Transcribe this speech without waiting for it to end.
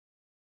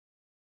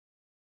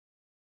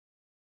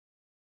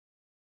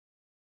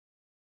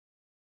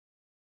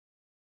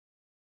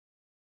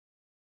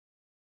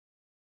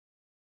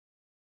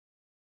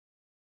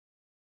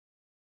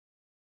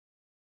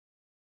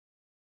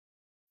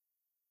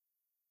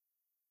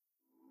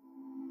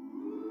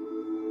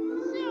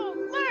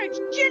much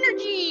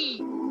energy.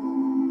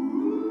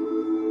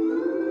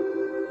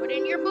 Put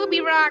in your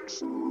booby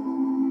rocks.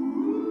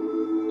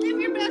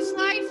 Live your best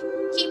life.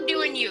 Keep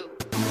doing you.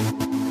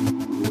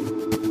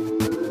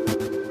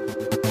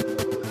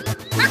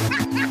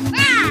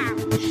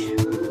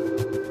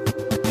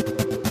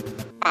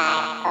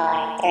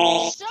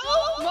 So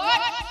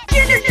much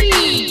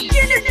energy.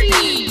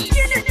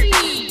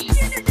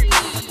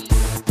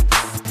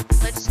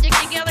 Let's stick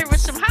together with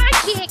some high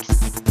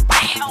kicks.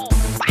 Bow,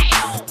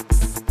 bow.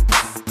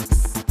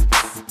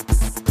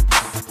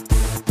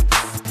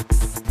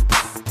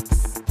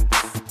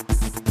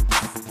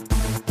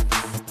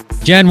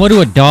 Jen, what do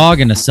a dog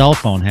and a cell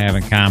phone have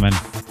in common?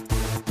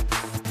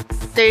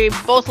 They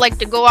both like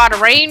to go out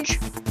of range.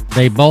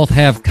 They both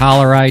have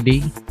caller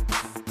ID.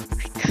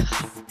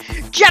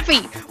 Jeffy,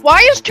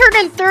 why is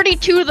turning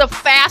 32 the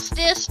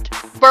fastest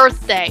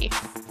birthday?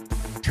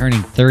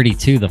 Turning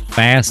 32 the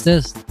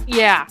fastest?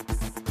 Yeah.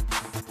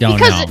 Don't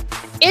because know.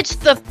 It's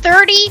the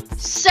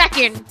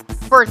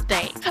 32nd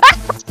birthday.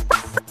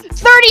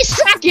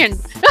 32nd!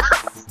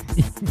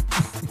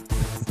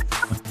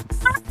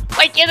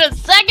 Like in a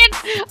second?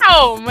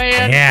 Oh,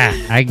 man. Yeah,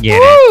 I get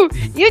Woo!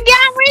 it. You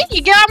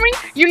got me?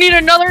 You need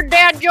another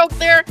dad joke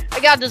there? I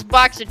got this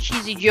box of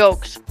cheesy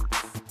jokes.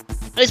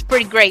 It's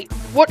pretty great.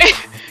 What do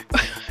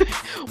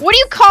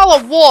you call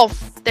a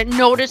wolf that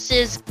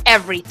notices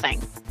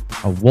everything?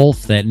 A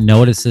wolf that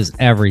notices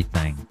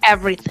everything.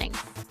 Everything.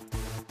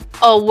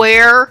 A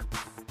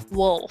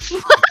werewolf.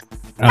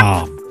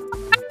 Oh.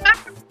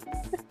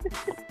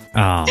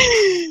 Oh.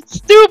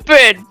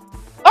 Stupid.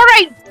 All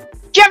right,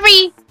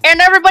 Jeffy and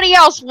everybody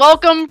else,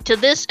 welcome to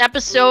this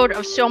episode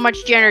of So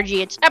Much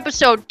Energy. It's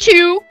episode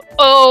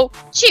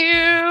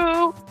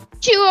 202.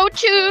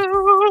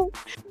 202.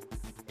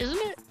 Isn't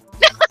it?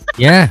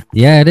 Yeah,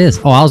 it is.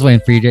 Oh, I was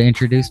waiting for you to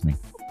introduce me.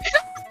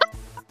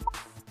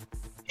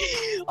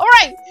 All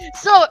right,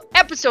 so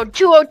episode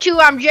 202.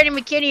 I'm Jenny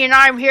McKinney, and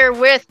I'm here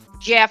with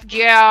Jeff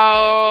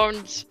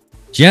Jones.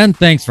 Jen,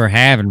 thanks for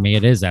having me.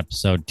 It is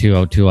episode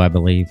 202, I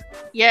believe.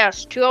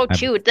 Yes,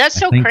 202. That's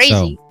so think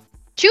crazy. so.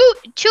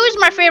 Two is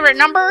my favorite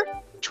number.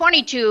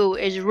 22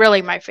 is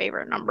really my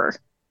favorite number.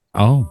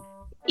 Oh.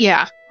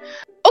 Yeah.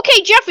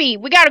 Okay, Jeffy,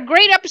 we got a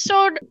great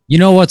episode. You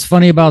know what's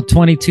funny about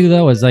 22,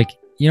 though, is like,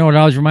 you know what it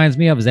always reminds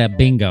me of is that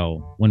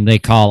bingo when they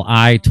call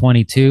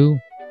I-22.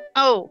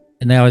 Oh.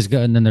 And they always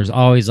go, and then there's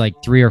always like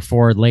 3 or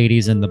 4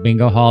 ladies in the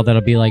bingo hall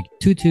that'll be like,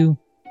 tutu,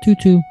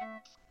 tutu.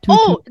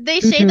 Oh,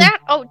 they say tutu. that?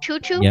 Oh,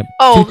 tutu? Yep.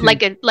 Oh,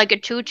 tutu. like a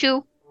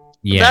tutu?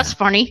 Yeah. That's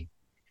funny.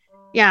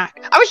 Yeah.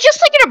 I was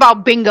just thinking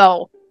about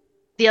bingo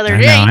the other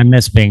I day. know, I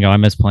miss bingo. I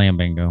miss playing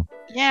bingo.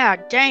 Yeah,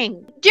 dang.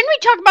 Didn't we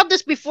talk about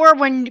this before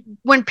when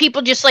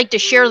people just like to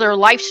share their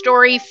life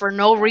story for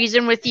no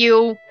reason with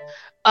you?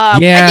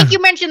 Yeah. I think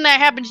you mentioned that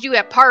happens to you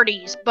at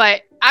parties,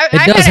 but I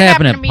It does had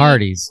happen to at me.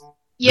 parties.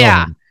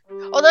 Yeah.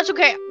 Oh, that's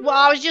okay. Well,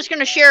 I was just going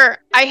to share.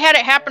 I had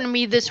it happen to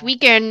me this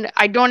weekend.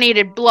 I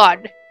donated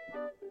blood.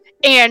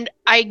 And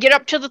I get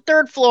up to the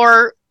 3rd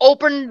floor,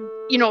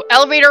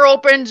 elevator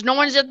opens, no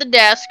one's at the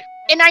desk.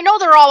 And I know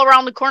they're all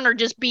around the corner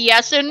just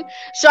BSing.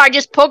 So I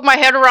just poked my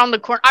head around the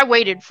corner. I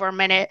waited for a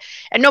minute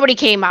and nobody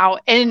came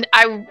out. And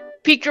I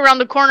peeked around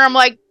the corner. I'm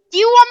like, do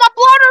you want my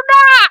blood or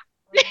not?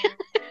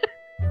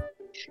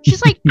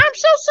 She's like, I'm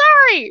so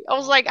sorry. I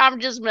was like, I'm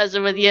just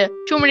messing with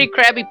you. Too many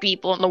crabby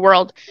people in the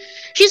world.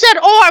 She said,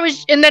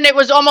 and then it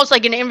was almost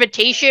like an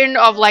invitation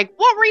of like,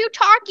 what were you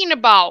talking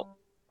about?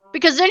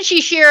 Because then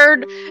she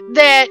shared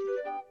that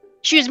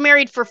she was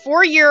married for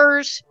 4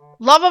 years,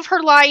 love of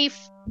her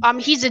life.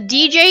 He's a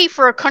DJ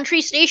for a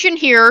country station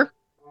here.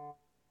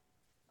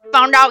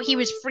 Found out he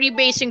was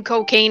freebasing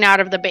cocaine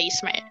out of the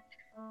basement.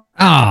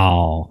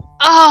 Oh.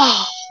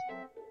 Oh.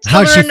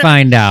 How'd she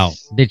find out?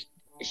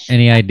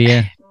 Any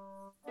idea?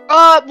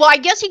 Well, I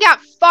guess he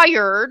got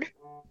fired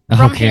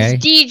from his Okay.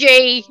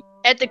 DJ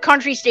at the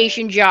country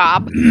station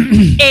job.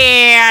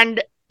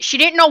 And she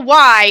didn't know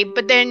why,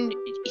 but then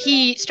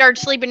he started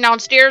sleeping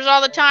downstairs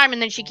all the time.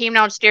 And then she came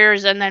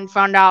downstairs and then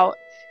found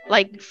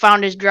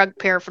his drug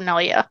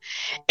paraphernalia.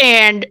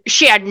 And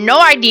she had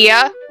no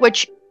idea,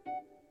 which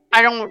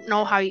I don't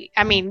know how you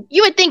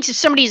would think if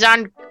somebody's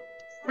on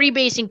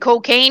freebasing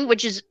cocaine,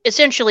 which is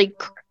essentially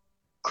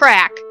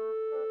crack.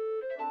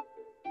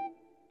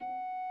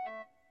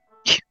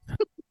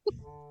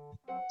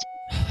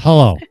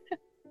 Hello.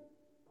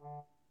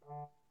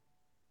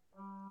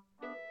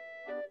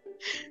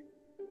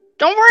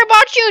 Don't worry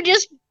about you,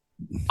 just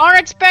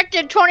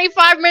unexpected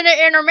 25-minute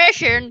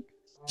intermission.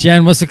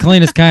 Jen, what's the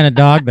cleanest kind of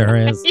dog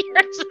there is?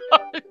 You're so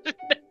stupid.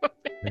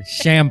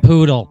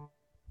 Shampoodle.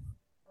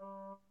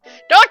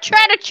 Don't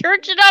try to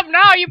church it up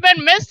now. You've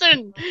been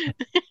missing.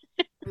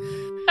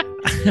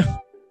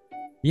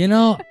 You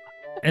know,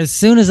 as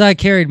soon as I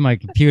carried my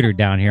computer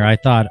down here, I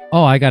thought,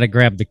 oh, I got to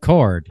grab the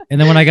cord. And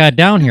then when I got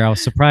down here, I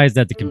was surprised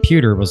that the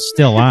computer was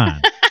still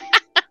on.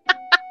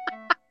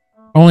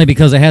 Only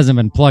because it hasn't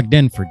been plugged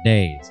in for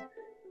days.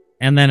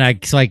 And then I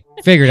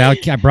figured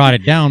out, I brought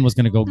it down, was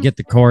going to go get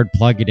the cord,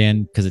 plug it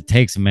in, because it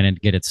takes a minute to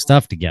get its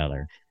stuff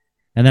together.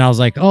 And then I was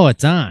like, oh,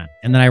 it's on.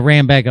 And then I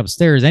ran back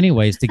upstairs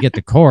anyways to get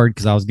the cord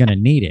because I was going to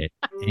need it.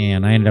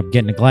 And I ended up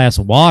getting a glass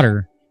of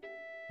water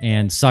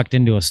and sucked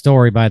into a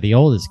story by the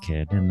oldest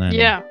kid. And then,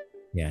 Yeah.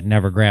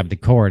 never grabbed the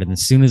cord. And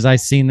as soon as I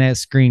seen that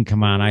screen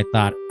come on, I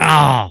thought,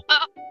 oh,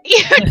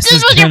 This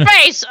was your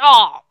face.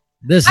 Oh,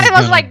 this is I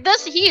was like,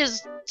 this. He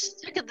is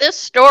sick of this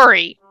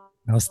story.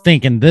 I was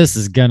thinking this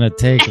is going to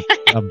take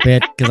a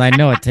bit because I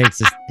know it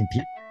takes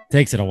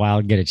it a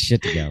while to get its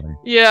shit together.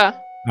 Yeah.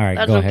 All right,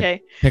 That's go okay. ahead.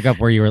 Pick up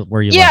where you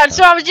Yeah, left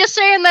so off. I was just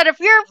saying that if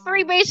you're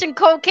freebasing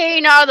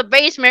cocaine out of the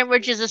basement,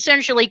 which is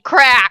essentially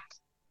crack,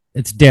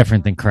 It's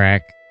different than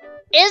crack.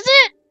 is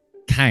it?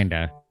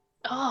 Kinda.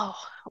 Oh,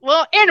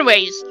 well,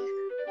 anyways,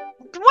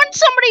 wouldn't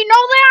somebody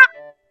know that?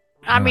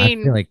 I don't know, mean,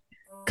 I feel like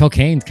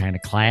cocaine's kind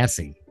of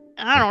classy.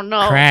 I don't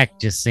know. Crack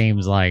just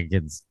seems like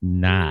it's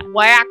not.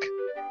 Whack.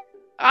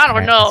 I don't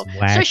Crack know.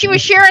 is So she wacky.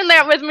 was sharing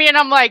that with me, and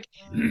I'm like,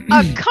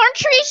 a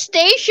country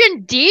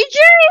station DJ?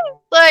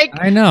 Like,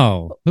 I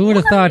know. Who would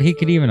have thought he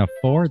could even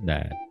afford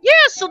that? yeah,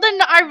 so then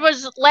I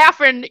was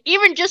laughing,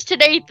 even just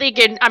today,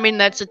 thinking, I mean,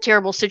 that's a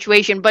terrible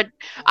situation, but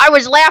I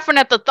was laughing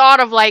at the thought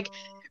of, like,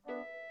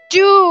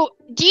 do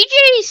DJ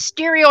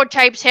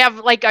stereotypes have,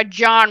 like, a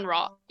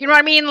genre? You know what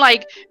I mean?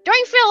 Like, don't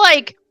you feel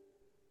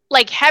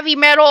like heavy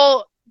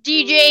metal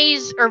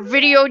DJs or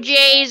video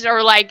Js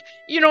or, like,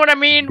 you know what I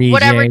mean?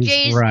 Whatever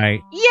DJs, Js.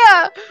 right?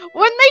 Yeah,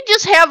 wouldn't they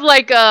just have,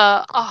 like,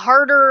 a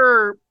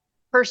harder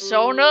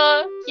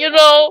persona, you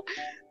know?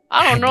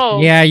 I don't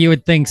know. Yeah, you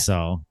would think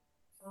so.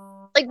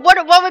 Like,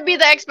 what would be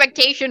the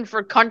expectation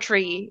for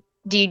country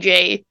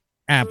DJ?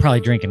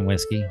 Probably drinking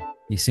whiskey.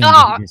 You assume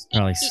Oh, he just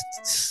probably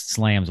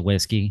slams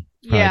whiskey.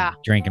 Probably Yeah.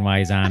 drinking while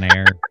he's on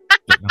air,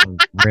 getting all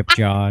rip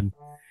jawed.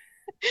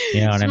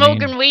 You know what I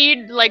Smoking mean?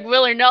 weed like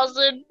Willie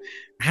Nelson.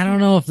 I don't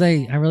know if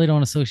I really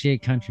don't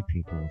associate country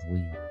people with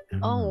weed. I don't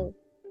know. Oh,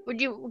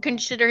 would you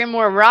consider him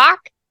more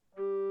rock?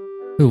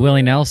 Who,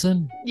 Willie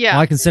Nelson? Yeah.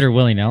 Well, I consider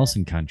Willie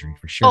Nelson country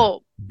for sure.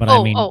 Oh, But I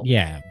oh, mean, oh.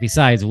 yeah,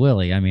 besides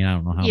Willie, I mean, I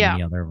don't know how Yeah.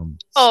 many other of them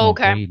Oh, smoke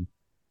okay. weed.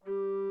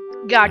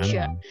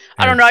 Gotcha.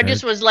 I don't know. I Eric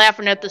just Church. was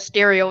laughing at the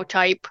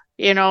stereotype,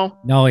 you know?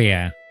 Oh,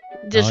 yeah.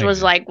 Just Oh, was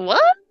yeah. like,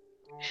 what?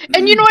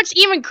 And you know what's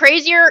even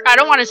crazier? I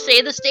don't want to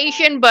say the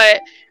station,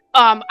 but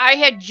I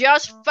had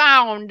just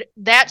found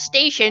that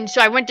station.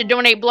 So I went to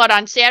donate blood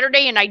on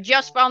Saturday, and I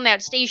just found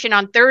that station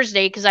on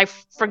Thursday because I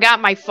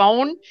forgot my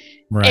phone.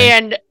 Right.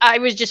 And I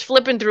was just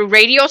flipping through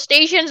radio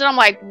stations, and I'm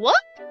like, what?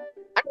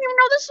 I didn't even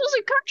know this was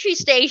a country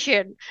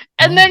station.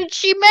 And Oh. then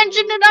she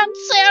mentioned it on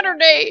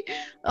Saturday.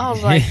 I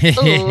was like,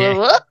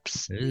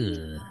 whoops.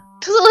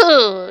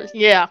 Ugh.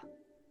 Yeah.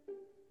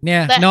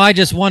 Yeah, That- no, I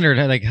just wondered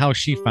like how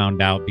she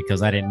found out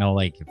because I didn't know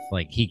like if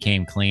like he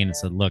came clean and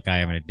said, "Look, I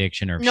have an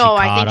addiction," or if No,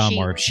 she I caught think him,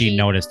 or if she- she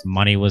noticed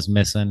money was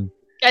missing.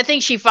 I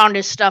think she found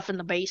his stuff in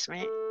the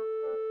basement.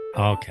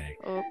 Okay,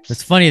 Oops.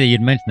 it's funny that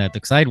you'd mention that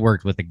because I'd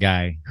worked with a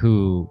guy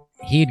who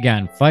he'd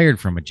gotten fired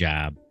from a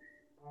job,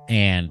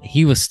 and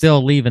he was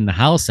still leaving the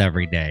house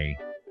every day,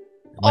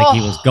 like he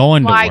was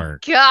going to my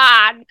work.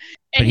 God. And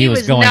But he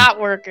was going- not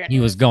working. He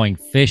was going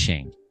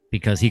fishing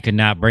because he could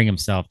not bring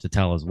himself to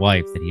tell his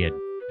wife that he had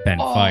been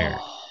fired.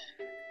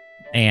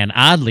 And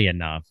oddly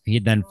enough, he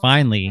then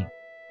finally,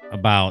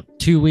 about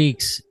 2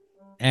 weeks,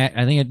 I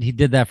think he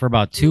did that for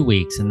about 2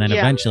 weeks. And then Yeah.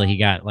 eventually he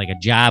got like a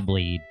job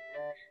lead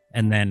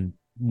and then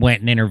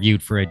went and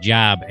interviewed for a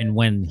job. And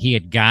when he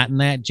had gotten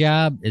that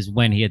job is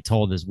when he had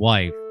told his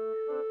wife,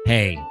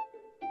 "Hey,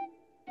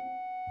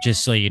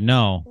 just so you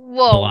know,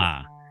 Whoa.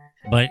 blah."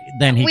 But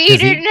then he, We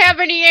 'cause he- didn't have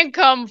any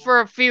income for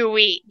a few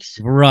weeks.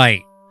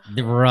 right.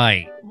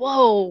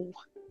 Whoa.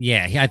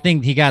 Yeah, I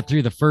think he got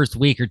through the first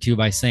week or two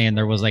by saying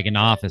there was like an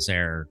office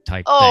error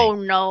type Oh,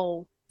 thing.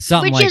 no.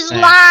 Something Which like is that.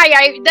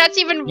 lie. That's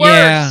even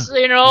worse,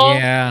 you know?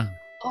 Yeah.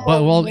 Oh,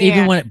 But well, man.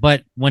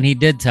 even when he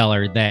did tell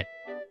her that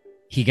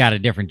he got a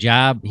different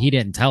job, he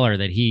didn't tell her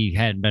that he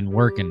hadn't been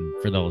working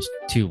for those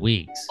 2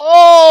 weeks.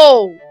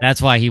 Oh.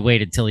 That's why he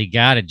waited till he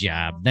got a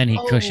job. Then he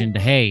Oh. cushioned,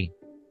 "Hey,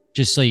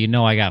 just so you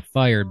know, I got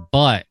fired."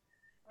 But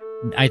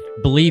I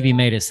believe he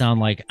made it sound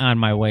like on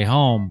my way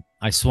home,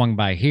 I swung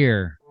by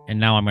here, and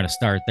now I'm going to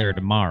start there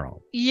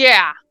tomorrow.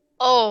 Yeah.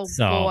 Oh,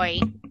 So, boy.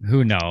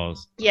 Who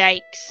knows?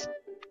 Yikes.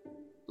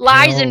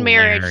 Lies in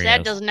marriage. That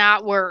Hilarious. does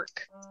not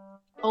work.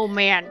 Oh,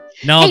 man.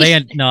 No,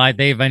 Hey,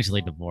 they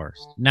eventually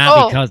divorced.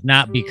 Oh.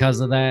 Not because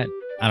of that.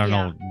 I don't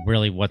Yeah. know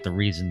really what the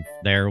reason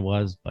there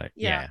was, but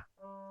Yeah.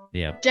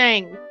 yeah.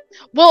 Dang.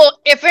 Well,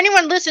 if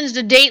anyone listens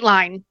to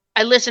Dateline,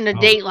 I listen to Oh.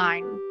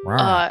 Dateline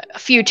a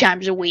few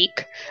times a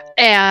week.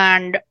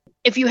 And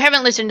if you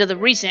haven't listened to the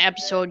recent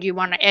episode, you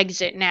want to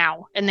exit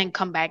now and then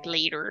come back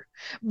later.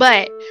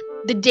 But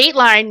the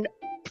Dateline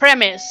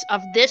premise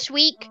of this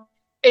week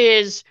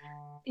is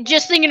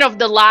just thinking of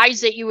the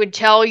lies that you would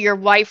tell your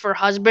wife or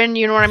husband,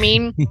 you know what I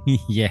mean?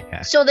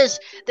 Yeah. So this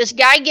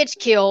guy gets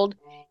killed.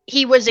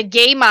 He was a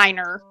gay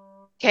minor,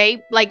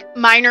 okay? Like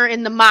minor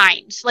in the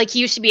mines. Like he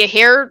used to be a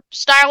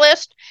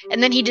hairstylist,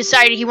 and then he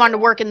decided he wanted to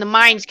work in the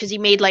mines because he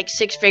made like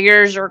 6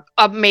 figures or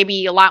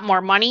maybe a lot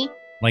more money.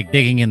 Like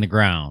digging in the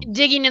ground.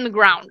 Digging in the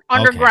ground,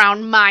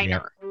 underground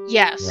miner.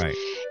 Yes. Right.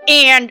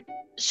 And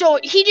so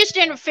he just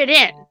didn't fit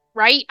in,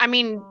 right? I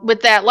mean,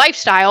 with that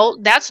lifestyle,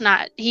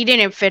 he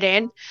didn't fit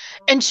in.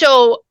 And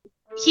so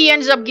he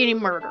ends up getting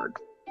murdered.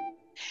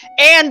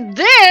 And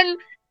then,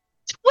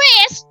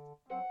 twist,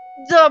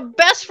 the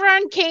best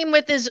friend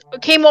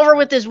came over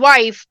with his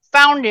wife,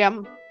 found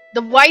him.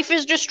 The wife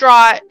is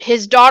distraught.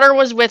 His daughter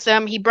was with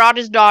him. He brought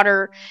his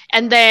daughter,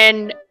 and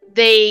then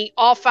they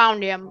all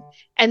found him.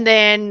 And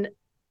then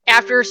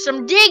after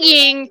some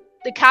digging,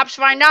 the cops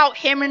find out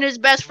him and his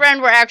best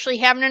friend were actually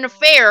having an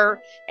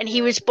affair, and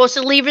he was supposed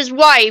to leave his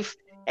wife,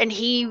 and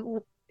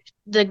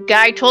the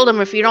guy told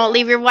him, if you don't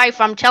leave your wife,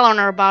 I'm telling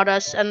her about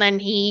us, and then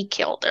he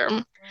killed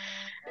her.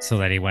 So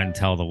that he went and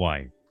tell the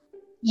wife.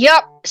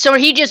 Yep. So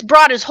he just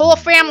brought his whole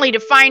family to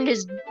find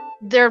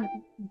their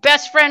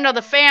best friend of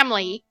the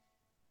family.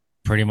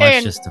 Pretty much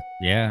And just,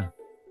 yeah.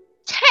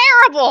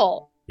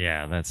 Terrible.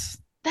 Yeah,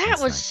 that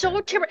was so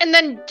terrible. And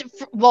then,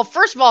 well,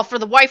 first of all, for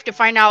the wife to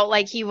find out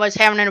like he was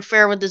having an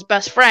affair with his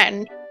best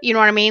friend, you know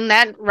what I mean?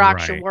 That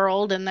rocks your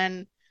world. And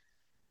then,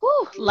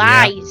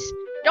 lies. Yep.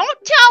 Don't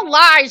tell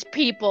lies,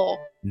 people.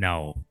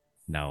 No.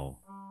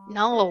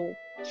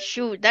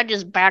 Shoot, that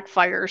just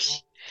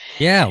backfires.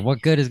 Yeah,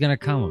 what good is going to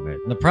come of it?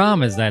 And the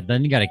problem is that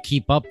then you got to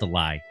keep up the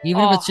lie.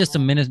 Even if it's just a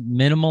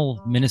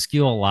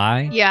minuscule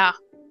lie. Yeah.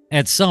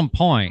 At some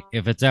point,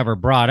 if it's ever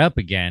brought up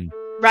again.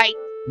 Right.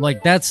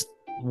 Like, that's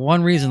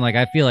one reason, like,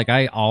 I feel like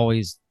I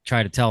always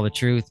try to tell the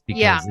truth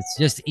because it's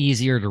just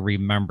easier to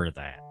remember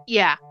that.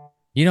 Yeah.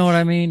 You know what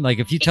I mean? Like,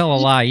 if you tell a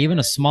lie, even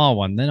a small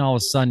one, then all of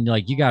a sudden,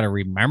 like, you got to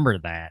remember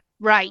that.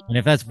 Right. And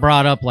if that's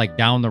brought up, like,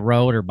 down the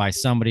road or by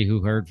somebody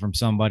who heard from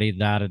somebody,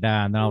 and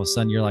then all of a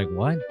sudden you're like,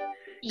 what?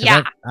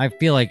 Yeah. I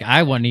feel like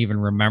I wouldn't even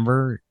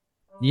remember.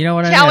 You know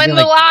what I mean? Telling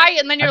the lie,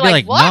 and then you're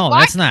like, what? No,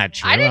 that's not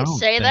true. I didn't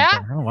say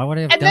that. Why would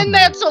I have done that? And then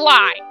that's a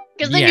lie.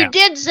 Because then you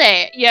did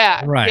say it.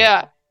 Yeah. Right.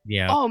 Yeah.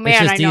 Yeah. Oh,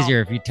 man, it's just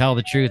easier if you tell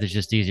the truth. It's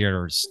just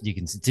easier it's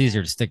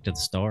easier to stick to the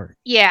story.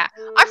 Yeah.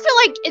 I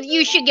feel like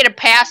you should get a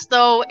pass,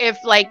 though, if,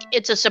 like,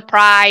 it's a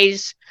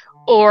surprise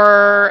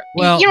or,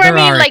 well, you know what I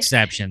mean? There are like,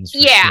 exceptions. For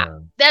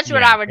sure. That's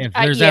what I would. If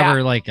there's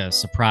ever like a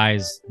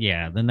surprise,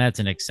 then that's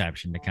an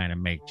exception to kind of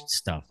make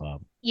stuff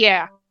up.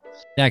 Yeah.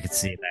 I could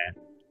see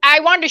that. I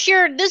wanted to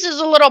share, this is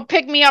a little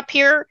pick me up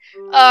here.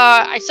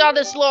 I saw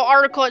this little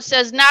article. It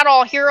says, not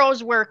all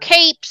heroes wear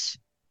capes.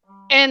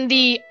 And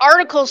the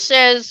article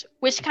says,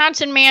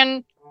 Wisconsin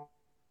man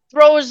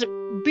throws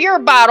beer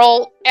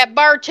bottle at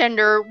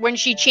bartender when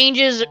she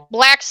changes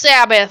Black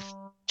Sabbath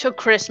to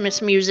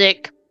Christmas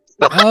music.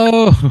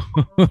 Oh,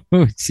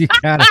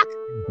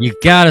 you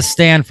gotta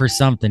stand for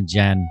something,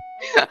 Jen.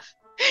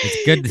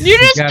 It's good. You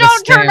just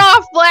don't turn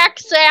off Black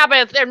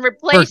Sabbath and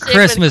replace it with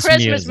Christmas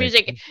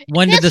music.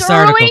 When did this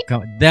article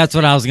come? That's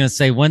what I was gonna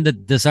say. When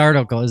did this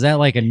article? Is that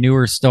like a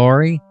newer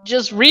story?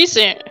 Just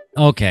recent.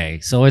 Okay,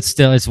 so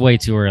it's way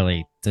too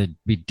early to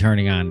be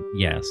turning on.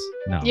 Yes,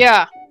 no.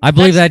 Yeah, I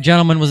believe that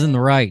gentleman was in the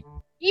right.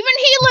 Even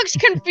he looks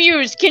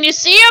confused. Can you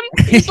see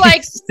him? He's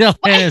like still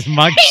in his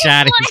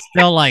mugshot. He's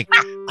still like,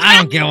 I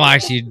don't get why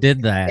she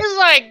did that. He's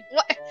like,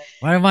 what?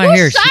 Why am I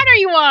here? What side are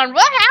you on?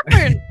 What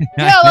happened?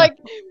 Yeah, like.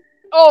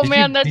 Oh,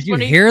 man, that's funny.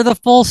 Did you hear the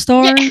full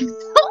story? Yeah.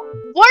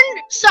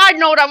 One side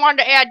note I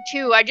wanted to add,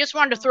 too. I just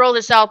wanted to throw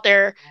this out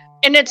there.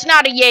 And it's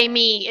not a yay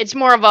me. It's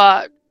more of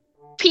a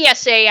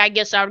PSA, I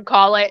guess I would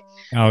call it.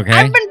 Okay.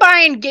 I've been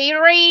buying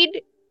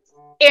Gatorade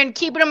and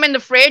keeping them in the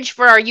fridge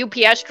for our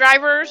UPS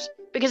drivers.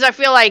 Because I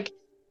feel like,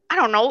 I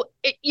don't know,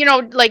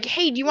 like,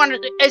 hey, do you want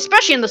to,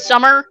 especially in the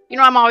summer,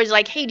 I'm always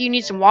like, hey, do you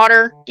need some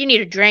water? Do you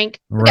need a drink?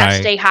 You gotta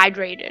stay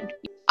hydrated.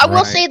 I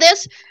will say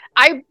this.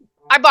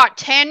 I bought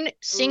 10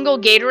 single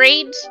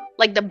Gatorades,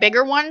 like the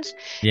bigger ones,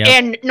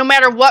 and no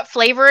matter what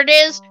flavor it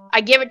is,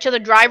 I give it to the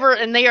driver,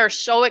 and they are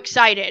so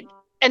excited,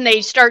 and they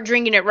start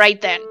drinking it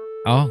right then.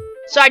 Oh.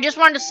 So I just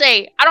wanted to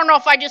say, I don't know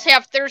if I just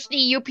have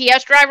thirsty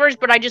UPS drivers,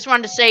 but I just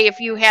wanted to say if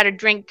you had a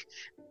drink,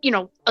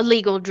 a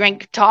legal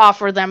drink to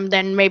offer them,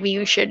 then maybe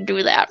you should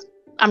do that.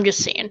 I'm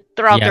just saying.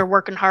 They're out there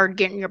working hard,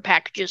 getting your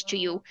packages to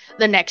you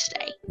the next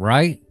day.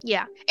 Right.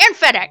 Yeah. And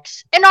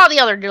FedEx. And all the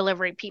other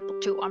delivery people,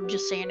 too. I'm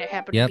just saying it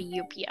happened to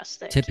be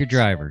UPS. Tip your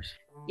drivers.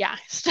 Yeah.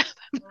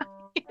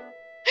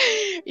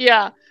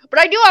 Yeah. But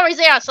I do always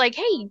ask, like,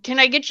 hey, can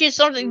I get you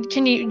something?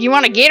 Do you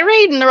want a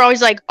Gatorade? And they're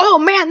always like, oh,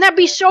 man, that'd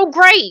be so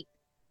great.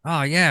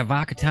 Oh, yeah.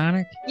 Vodka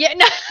tonic? Yeah.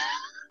 No.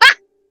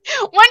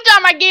 One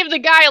time I gave the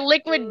guy a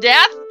liquid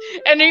death,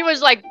 and he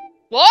was like,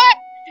 what?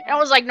 And I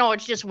was like, no,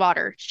 it's just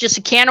water. It's just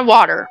a can of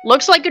water.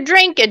 Looks like a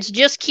drink. It's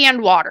just canned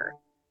water.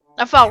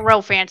 I felt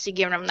real fancy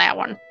giving him that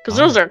one because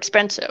those are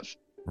expensive.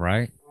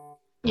 Right.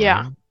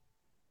 Yeah.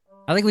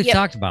 I think we've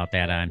talked about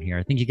that on here.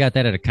 I think you got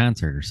that at a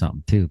concert or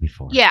something too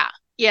before. Yeah.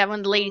 Yeah.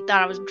 When the lady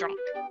thought I was drunk.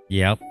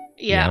 Yep.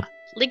 Yeah. Yep.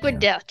 Liquid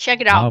Death.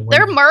 Check it out.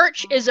 Their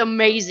merch is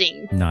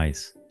amazing.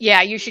 Nice.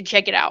 Yeah. You should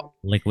check it out.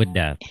 Liquid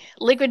Death.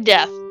 Liquid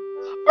Death.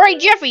 All right,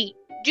 Jeffy.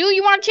 Do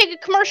you want to take a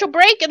commercial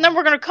break, and then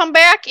we're going to come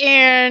back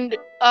and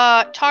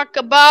talk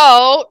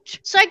about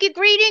psychic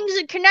readings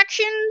and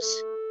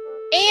connections,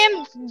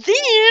 and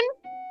then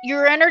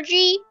your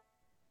energy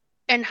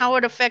and how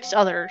it affects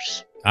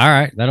others. All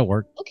right, that'll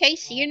work. Okay,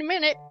 see you in a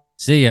minute.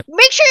 See ya.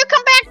 Make sure you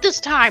come back this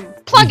time.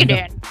 Plug it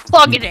in.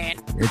 Plug it in.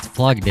 It's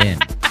plugged in.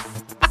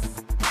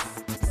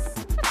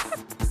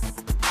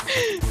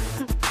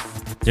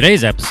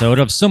 Today's episode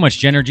of So Much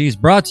Genergy is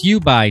brought to you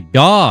by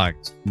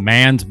dogs,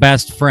 man's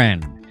best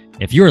friend.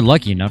 If you are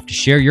lucky enough to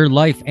share your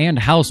life and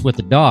house with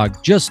a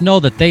dog, just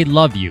know that they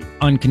love you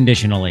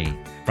unconditionally.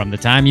 From the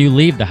time you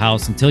leave the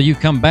house until you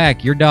come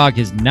back, your dog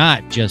has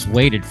not just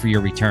waited for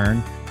your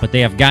return, but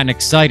they have gotten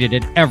excited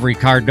at every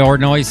car door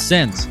noise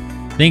since,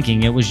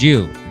 thinking it was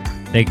you.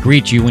 They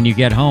greet you when you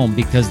get home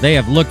because they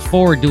have looked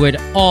forward to it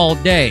all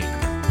day.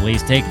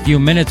 Please take a few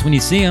minutes when you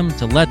see them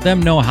to let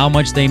them know how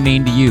much they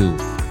mean to you.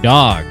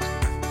 Dogs,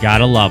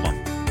 gotta love them.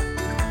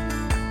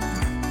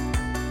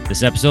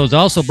 This episode is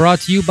also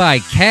brought to you by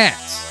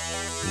cats.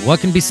 What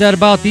can be said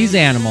about these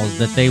animals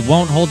that they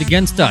won't hold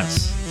against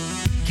us?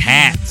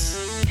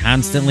 Cats,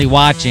 constantly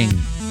watching,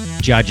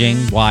 judging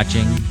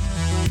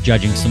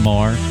some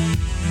more.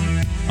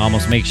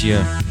 Almost makes you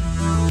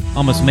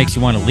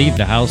want to leave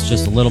the house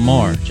just a little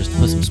more, just to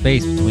put some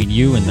space between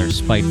you and their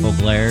spiteful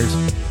glares.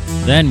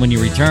 Then when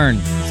you return,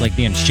 it's like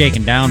being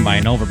shaken down by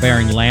an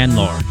overbearing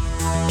landlord.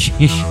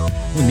 Sheesh,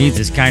 who needs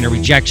this kind of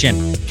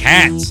rejection?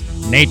 Cats,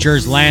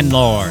 nature's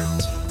landlords.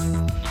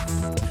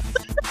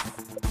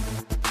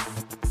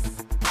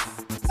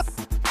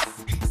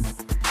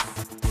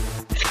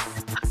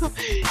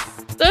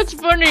 That's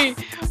funny.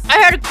 I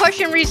had a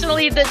question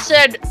recently that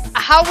said,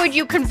 how would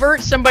you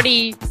convert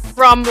somebody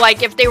from,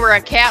 like, if they were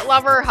a cat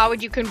lover, how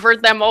would you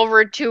convert them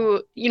over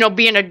to,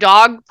 being a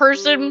dog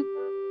person?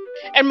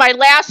 And my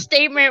last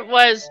statement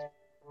was,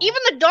 even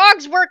the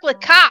dogs work with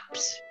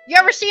cops. You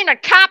ever seen a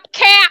cop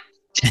cat?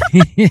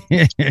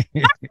 I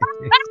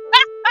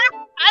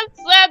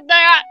said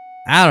that.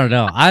 I don't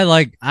know.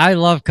 I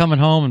love coming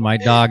home and my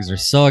dogs are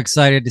so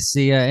excited to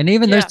see you. And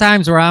even there's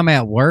times where I'm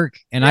at work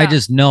and I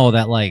just know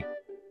that, like,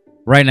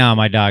 right now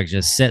my dog's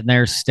just sitting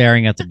there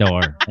staring at the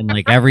door and,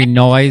 like, every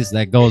noise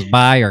that goes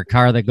by or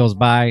car that goes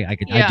by, I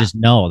just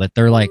know that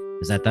they're like,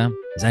 is that them?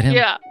 Is that him?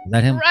 Yeah. Is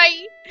that him?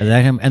 Right. Is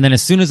that him? And then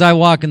as soon as I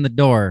walk in the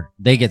door,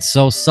 they get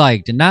so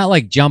psyched and not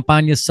like jump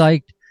on you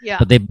psyched. Yeah.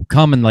 But they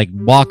come and, like,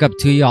 walk up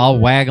to you all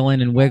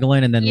waggling and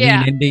wiggling and then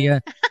lean into you.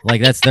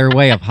 Like, that's their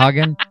way of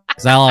hugging.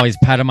 Because I'll always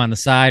pet them on the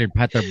side or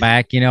pet their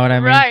back. You know what I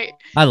mean? Right.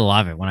 I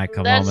love it when I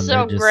come home and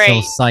they're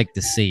just so psyched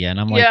to see you. And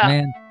I'm like,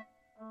 man,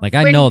 like,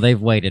 I know they've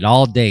waited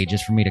all day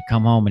just for me to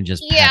come home and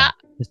just pet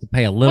them, just to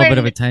pay a little bit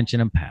of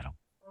attention and pet them.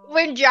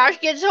 When Josh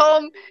gets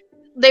home,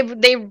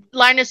 they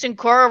Linus and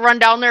Cora run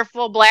down there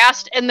full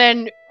blast, and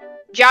then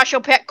Josh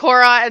will pet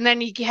Cora, and then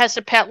he has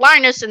to pet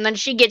Linus, and then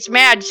she gets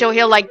mad, so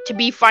he'll, like, to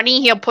be funny,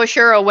 he'll push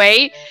her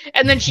away,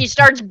 and then she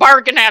starts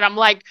barking at him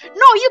like, no,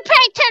 you pay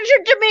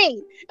attention to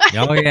me.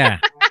 Oh, yeah.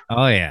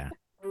 Oh, yeah.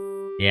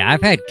 Yeah,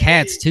 I've had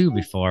cats, too,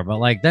 before, but,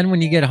 like, then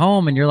when you get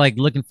home and you're, like,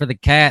 looking for the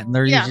cat, and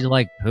they're usually,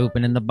 like,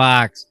 pooping in the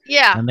box,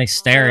 and they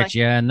stare at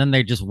you, and then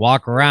they just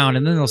walk around,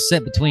 and then they'll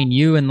sit between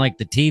you and, like,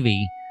 the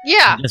TV.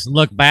 Yeah. Just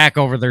look back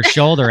over their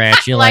shoulder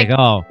at you like,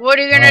 oh. What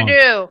are you going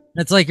to do?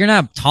 It's like, you're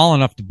not tall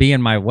enough to be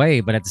in my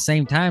way, but at the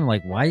same time,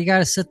 like, why you got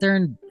to sit there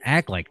and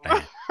act like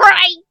that?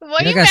 Right.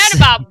 What are you mad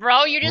about,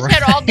 bro? You just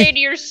had all day to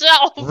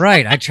yourself.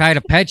 Right. I try to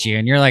pet you,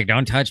 and you're like,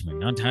 don't touch me.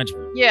 Don't touch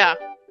me. Yeah.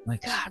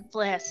 Like, God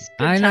bless.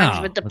 Good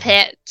times with the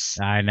pets.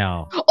 I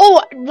know.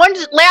 Oh, one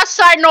last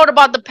side note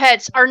about the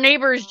pets. Our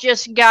neighbors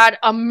just got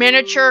a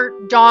miniature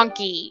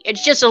donkey.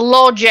 It's just a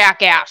little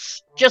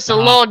jackass. Just a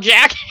little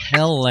jackass.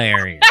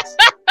 Hilarious.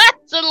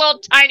 It's a little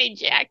tiny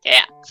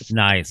jackass.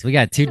 Nice. We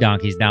got 2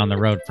 donkeys down the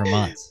road from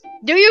us.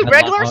 Do you?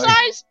 Regular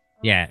size?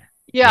 Yeah.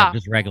 Yeah.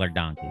 Just regular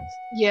donkeys.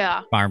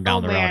 Yeah. Farm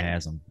down the road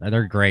has them.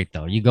 They're great,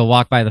 though. You go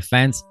walk by the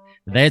fence,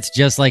 it's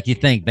just like you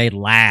think. They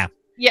laugh.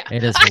 Yeah.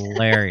 It is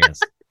hilarious.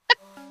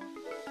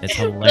 It's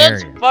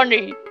hilarious. That's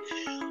funny.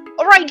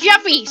 All right,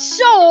 Jeffy.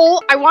 So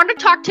I want to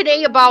talk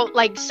today about,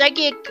 like,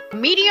 psychic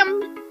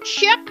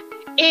mediumship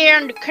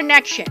and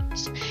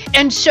connections.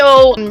 And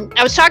so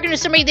I was talking to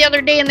somebody the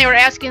other day, and they were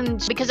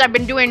asking, because I've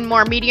been doing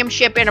more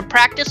mediumship in a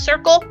practice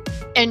circle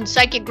and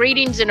psychic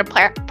readings in a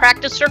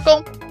practice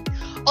circle.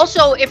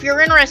 Also, if you're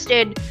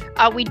interested,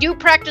 we do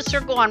practice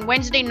circle on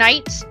Wednesday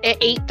nights at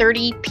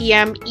 8:30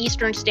 p.m.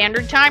 Eastern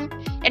Standard Time.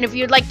 And if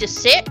you'd like to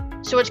sit,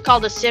 so it's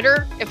called a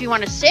sitter. If you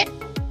want to sit,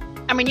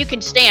 I mean, you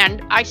can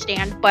stand. I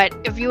stand. But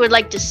if you would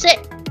like to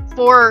sit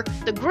for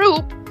the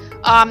group,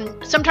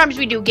 sometimes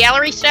we do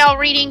gallery style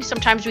readings.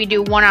 Sometimes we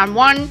do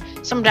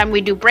one-on-one. Sometimes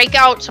we do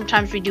breakout.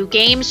 Sometimes we do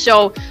games.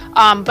 So,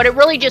 but it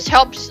really just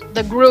helps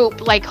the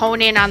group, like,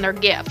 hone in on their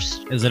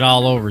gifts. Is it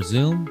all over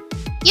Zoom?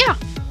 Yeah.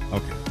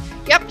 Okay.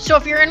 Yep. So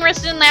if you're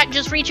interested in that,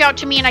 just reach out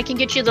to me and I can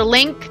get you the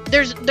link.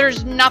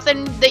 There's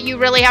nothing that you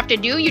really have to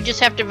do. You just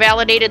have to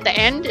validate at the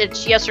end.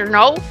 It's yes or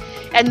no.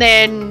 And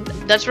then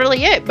that's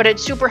really it. But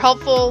it's super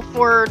helpful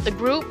for the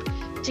group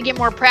to get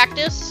more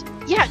practice.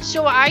 Yeah.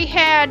 So I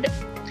had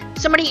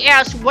somebody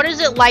ask, what is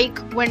it like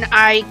when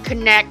I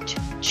connect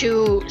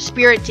to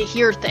spirit to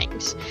hear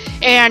things?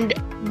 And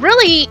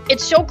really,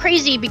 it's so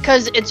crazy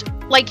because it's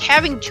like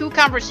having 2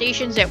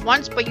 conversations at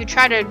once, but you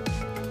try to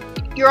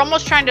you're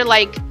almost trying to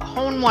like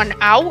hone one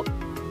out.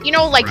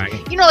 Like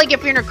like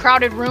if you're in a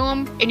crowded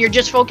room and you're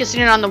just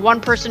focusing on the one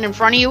person in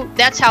front of you,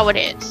 that's how it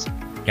is.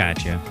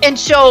 Gotcha. And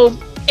so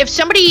if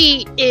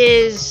somebody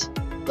is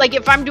like,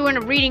 if I'm doing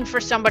a reading for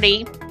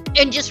somebody,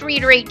 and just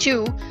reiterate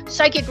too,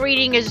 psychic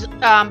reading is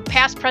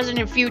past, present,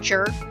 and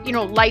future,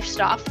 life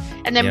stuff.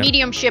 And then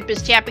mediumship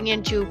is tapping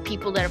into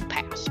people that have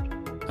passed.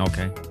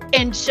 Okay.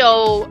 And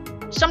so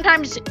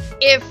sometimes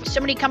if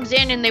somebody comes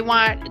in and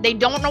they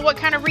don't know what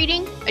kind of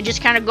reading, I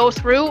just kind of go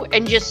through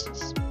and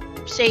just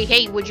say,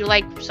 hey, would you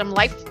like some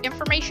life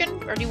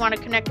information, or do you want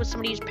to connect with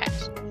somebody who's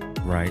passed?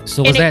 Right.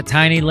 So was that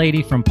tiny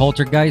lady from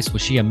Poltergeist,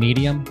 was she a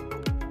medium?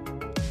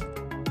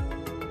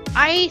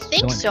 I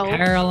think so.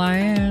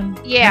 Caroline.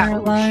 Yeah.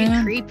 Caroline.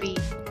 She's creepy.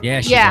 Yeah,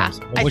 she was.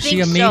 Was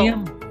she a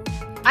medium?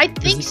 I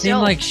think so. It seemed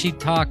like she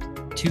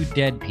talked to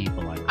dead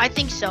people. I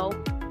think so.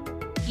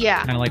 Yeah.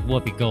 Kind of like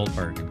Whoopi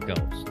Goldberg and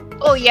Ghost.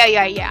 Oh,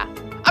 yeah.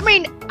 I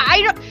mean,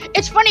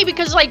 it's funny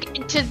because,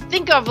 like, to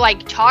think of,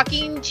 like,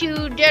 talking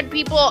to dead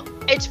people,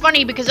 it's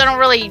funny because I don't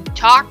really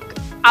talk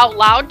out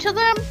loud to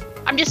them.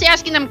 I'm just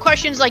asking them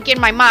questions, like, in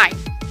my mind.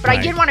 But right.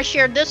 I did want to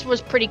share, this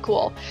was pretty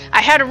cool.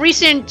 I had a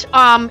recent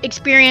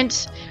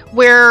experience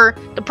where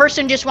the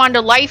person just wanted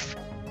a life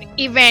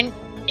event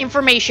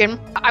information.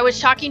 I was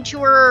talking to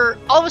her.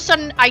 All of a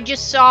sudden, I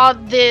just saw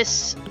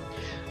this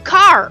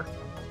car.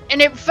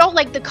 And it felt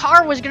like the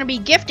car was going to be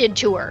gifted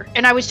to her.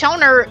 And I was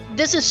telling her,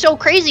 this is so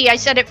crazy. I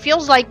said, it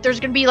feels like there's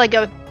going to be like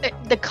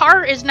the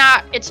car it's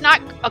not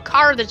a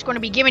car that's going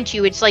to be given to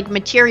you. It's like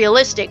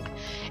materialistic.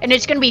 And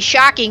it's going to be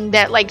shocking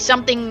that like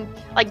something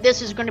like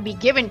this is going to be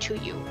given to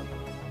you.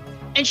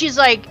 And she's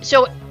like,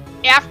 so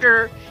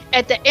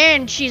at the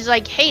end, she's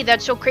like, hey,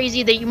 that's so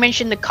crazy that you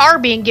mentioned the car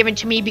being given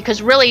to me,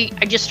 because really,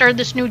 I just started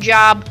this new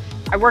job.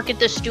 I work at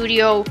this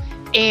studio,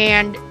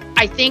 and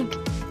I think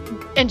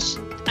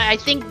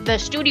the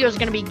studio is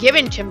going to be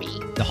given to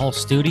me. The whole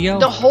studio?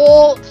 The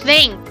whole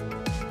thing.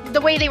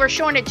 The way they were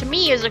showing it to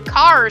me is a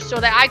car, so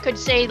that I could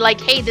say, like,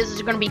 hey, this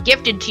is going to be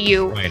gifted to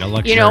you. Right, a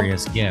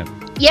luxurious gift.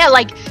 Yeah,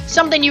 like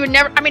something you would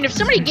never... I mean, if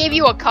somebody gave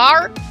you a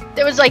car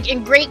that was, like,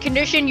 in great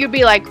condition, you'd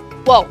be like,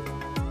 whoa.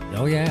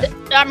 Oh, yeah.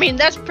 I mean,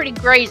 that's pretty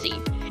crazy.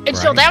 And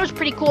so that was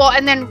pretty cool.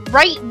 And then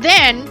right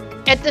then,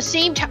 at the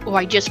same time... Oh,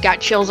 I just got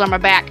chills on my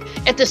back.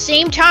 At the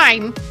same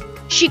time,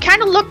 she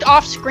kind of looked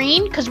off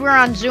screen, because we were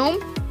on Zoom.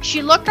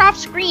 She looked off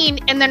screen,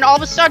 and then all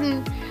of a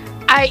sudden,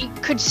 I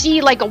could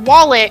see like a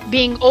wallet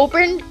being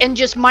opened and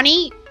just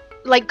money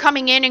like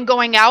coming in and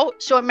going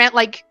out. So it meant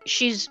like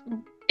she's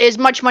as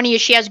much money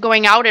as she has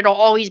going out, it'll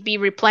always be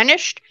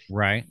replenished.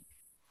 Right.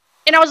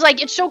 And I was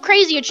like, it's so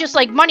crazy. It's just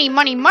like money,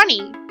 money, money.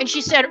 And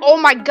she said, oh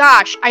my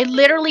gosh, I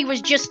literally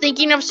was just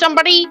thinking of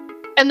somebody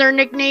and their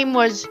nickname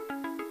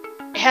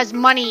has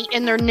money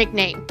in their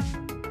nickname.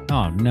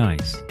 Oh,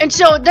 nice. And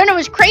so then it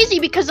was crazy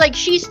because like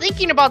she's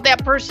thinking about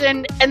that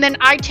person, and then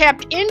I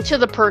tapped into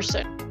the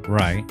person.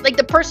 Right. Like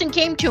the person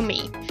came to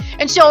me.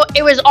 And so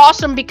it was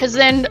awesome because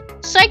then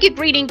psychic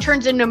reading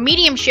turns into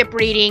mediumship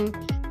reading,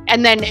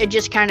 and then it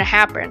just kind of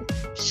happened.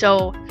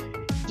 So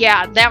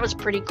yeah, that was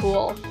pretty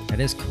cool. That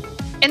is cool.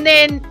 And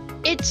then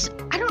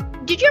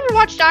did you ever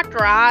watch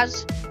Dr.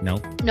 Oz?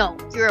 Nope. No,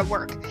 you're at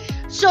work.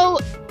 So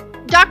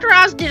Dr.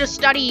 Oz did a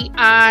study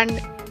on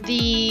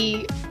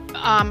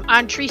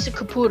Teresa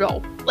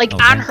Caputo, like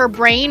on her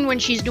brain when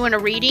she's doing a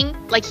reading.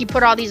 Like he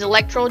put all these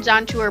electrodes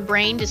onto her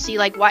brain to see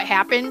like what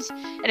happens,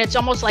 and it's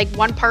almost like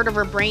one part of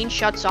her brain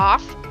shuts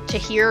off to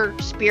hear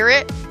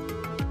spirit,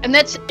 and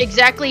that's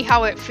exactly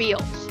how it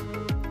feels.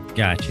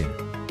 Gotcha.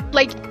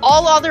 Like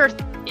all other,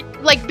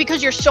 like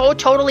because you're so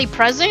totally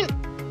present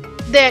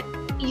that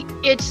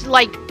it's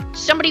like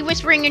somebody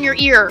whispering in your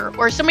ear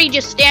or somebody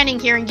just standing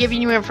here and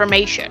giving you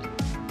information,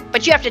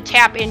 but you have to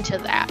tap into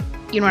that.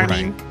 You know what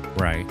I mean?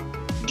 Right.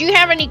 Do you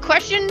have any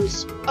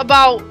questions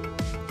about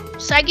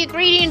psychic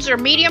readings or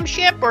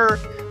mediumship, or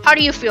how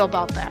do you feel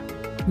about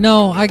that?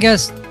 No, I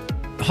guess,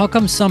 how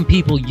come some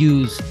people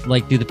do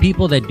the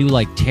people that do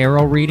like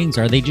tarot readings,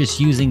 are they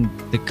just using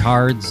the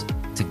cards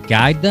to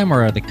guide them,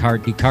 or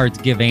do cards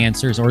give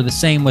answers, or the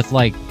same with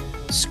like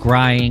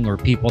scrying or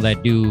people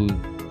that do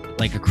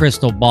like a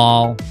crystal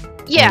ball?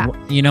 Yeah.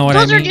 You know what I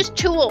mean? Those are just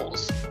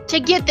tools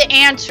to get the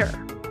answer.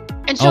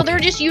 And so they're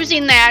just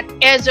using that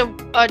as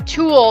a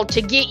tool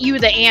to get you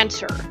the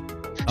answer.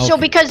 Okay. So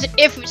because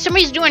if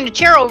somebody's doing a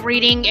tarot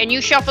reading and you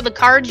shuffle the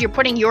cards, you're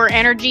putting your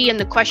energy and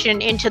the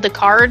question into the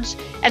cards,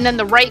 and then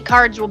the right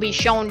cards will be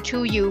shown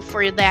to you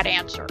for that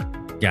answer.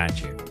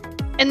 Gotcha.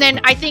 And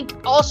then I think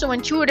also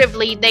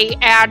intuitively they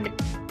add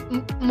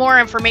more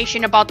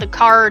information about the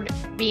card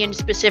being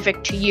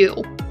specific to you.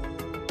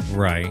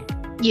 Right.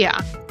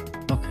 Yeah.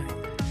 Okay.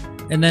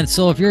 And then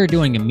so if you're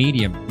doing a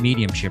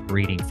mediumship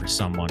reading for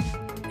someone,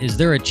 is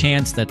there a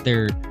chance that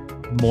there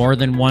more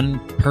than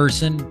one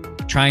person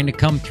trying to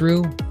come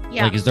through?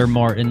 Yeah. Like, is there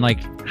more? And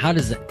like, how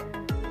does it?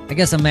 I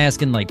guess I'm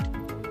asking, like,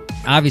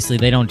 obviously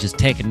they don't just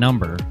take a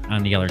number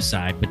on the other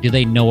side, but do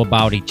they know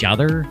about each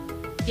other?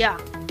 Yeah.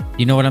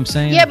 You know what I'm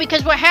saying? Yeah,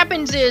 because what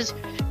happens is,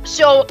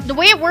 so the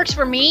way it works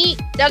for me,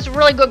 that's a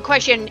really good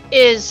question,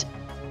 is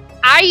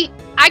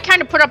I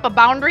kind of put up a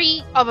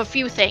boundary of a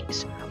few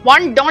things.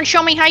 One, don't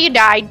show me how you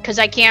died, because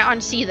I can't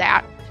unsee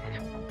that.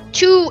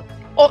 Two,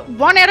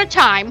 one at a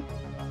time,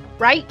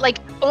 right? Like,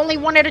 only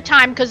one at a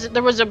time, because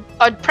there was a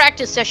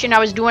practice session I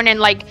was doing, and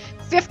like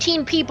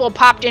 15 people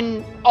popped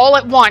in all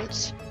at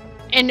once,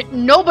 and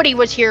nobody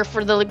was here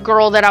for the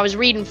girl that I was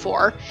reading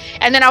for.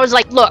 And then I was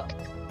like, look,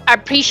 I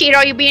appreciate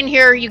all you being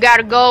here, you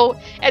gotta go.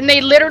 And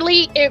they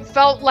literally, it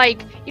felt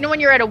like, you know, when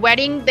you're at a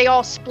wedding, they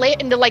all split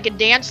into like a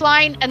dance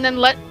line, and then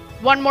let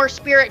one more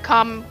spirit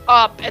come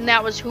up, and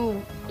that was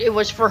who it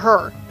was for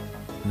her.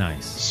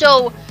 Nice.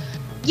 So,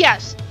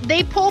 yes,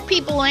 they pull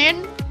people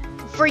in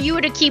for you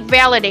to keep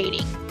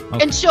validating.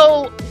 Okay. And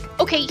so,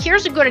 okay,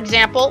 here's a good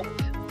example.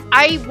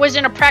 I was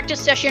in a practice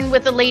session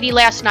with a lady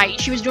last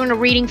night. She was doing a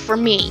reading for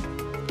me.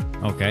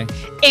 Okay.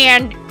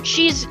 And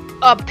she's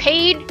a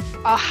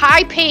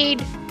high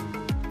paid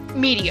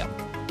medium.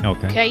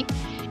 Okay.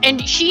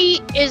 And she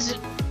is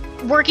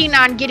working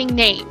on getting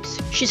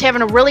names. She's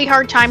having a really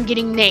hard time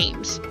getting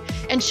names.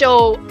 And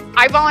so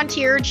I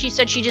volunteered. She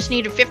said she just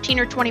needed 15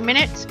 or 20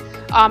 minutes.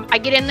 I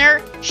get in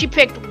there. She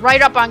picked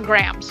right up on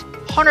grams,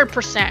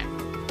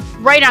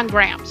 100%, right on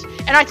grams.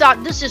 And I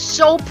thought, this is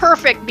so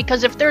perfect,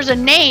 because if there's a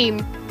name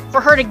for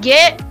her to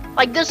get,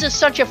 like, this is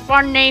such a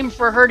fun name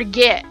for her to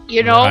get,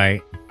 you know?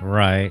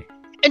 Right.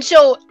 And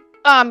so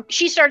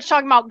she starts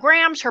talking about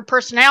grams, her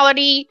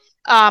personality,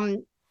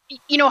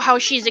 you know, how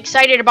she's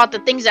excited about the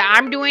things that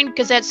I'm doing,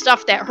 because that's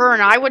stuff that her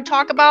and I would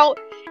talk about.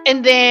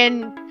 And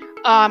then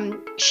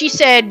she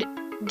said,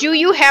 do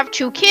you have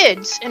 2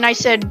 kids? And I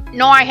said,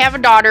 no, I have a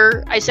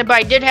daughter. I said, but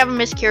I did have a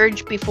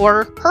miscarriage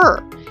before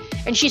her.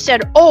 And she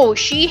said, oh,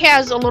 she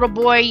has a little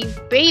boy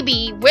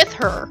baby with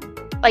her.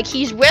 Like,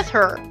 he's with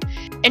her.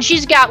 And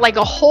she's got like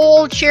a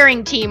whole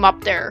cheering team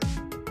up there,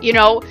 you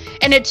know?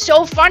 And it's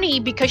so funny,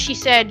 because she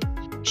said,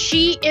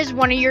 she is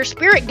one of your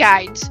spirit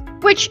guides,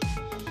 which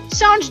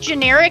sounds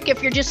generic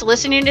if you're just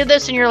listening to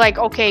this and you're like,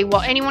 okay,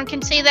 well, anyone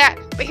can say that.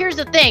 But here's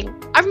the thing.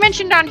 I've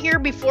mentioned on here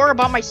before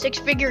about my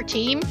 6-figure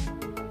team,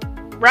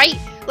 right?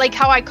 Like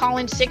how I call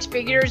in 6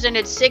 figures, and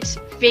it's 6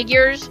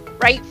 figures,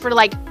 right? For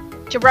like,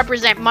 to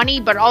represent money,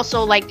 but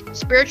also like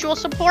spiritual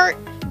support.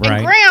 Right.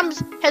 And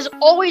Grams has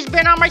always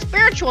been on my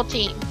spiritual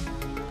team.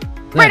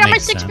 Right on my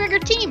 6-figure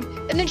team.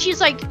 And then she's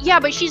like, yeah,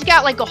 but she's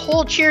got like a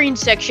whole cheering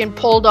section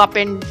pulled up,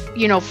 and,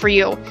 you know, for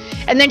you.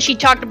 And then she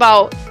talked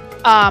about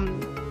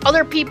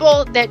other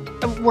people that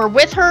were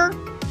with her.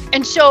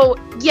 And so,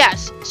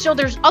 yes, so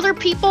there's other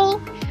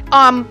people,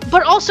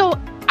 but also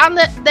on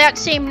that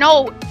same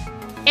note,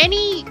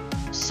 any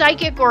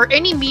psychic or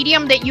any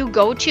medium that you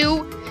go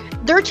to,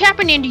 they're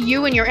tapping into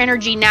you and your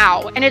energy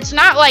now. And it's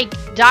not like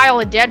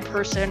dial a dead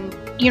person,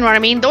 you know what I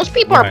mean? Those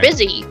people are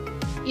busy,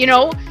 you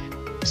know?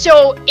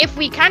 So if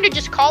we kind of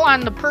just call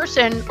on the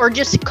person, or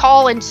just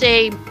call and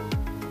say,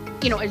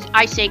 you know, as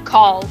I say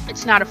call,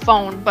 it's not a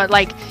phone, but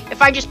like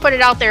if I just put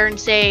it out there and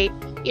say,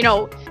 you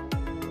know,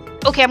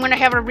 okay, I'm going to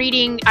have a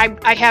reading.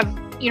 I have,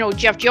 you know,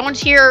 Jeff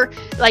Jones here.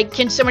 Like,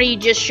 can somebody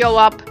just show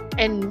up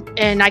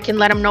and I can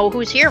let him know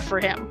who's here for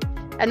him?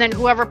 And then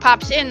whoever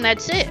pops in,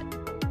 that's it.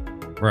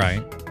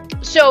 Right.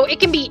 So it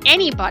can be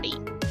anybody.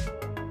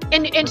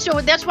 And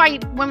so that's why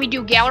when we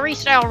do gallery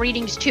style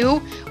readings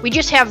too, we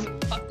just have,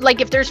 like,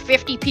 if there's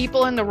 50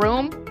 people in the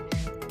room,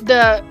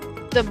 the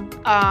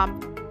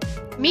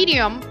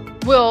medium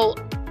will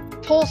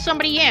pull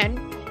somebody in,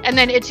 and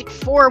then it's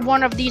for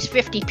one of these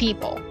 50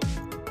 people.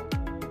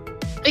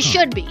 It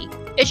should be.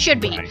 It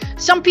should be. Right.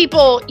 Some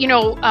people, you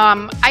know,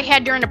 I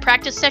had during a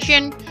practice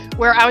session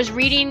where I was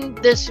reading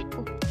this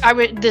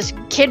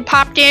kid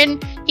popped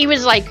in. He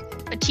was like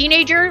a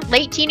teenager,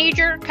 late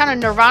teenager, kind of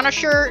Nirvana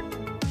shirt,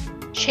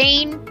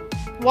 chain,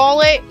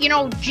 wallet, you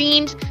know,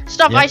 jeans,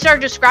 stuff. Yep. I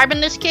started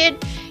describing this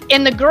kid,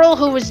 and the girl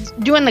who was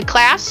doing the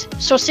class,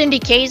 so Cindy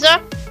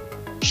Keza,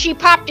 she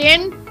popped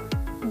in,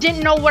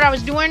 didn't know what I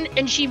was doing,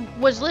 and she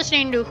was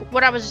listening to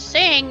what I was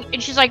saying,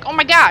 and she's like, oh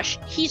my gosh,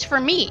 he's for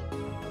me.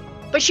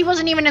 But she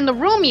wasn't even in the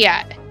room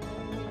yet.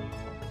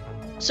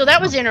 So that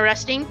was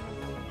interesting.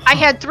 I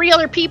had 3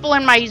 other people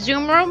in my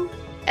Zoom room,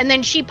 and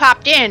then she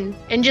popped in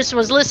and just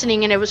was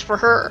listening, and it was for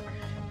her.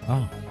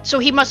 Oh. So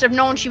he must have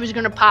known she was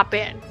going to pop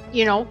in,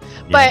 you know?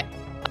 Yeah. But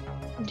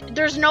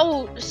there's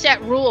no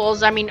set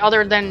rules. I mean,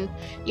 other than,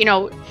 you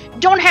know,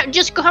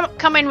 just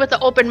come in with an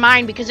open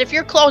mind, because if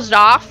you're closed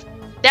off,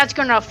 that's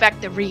going to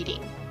affect the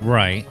reading.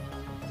 Right.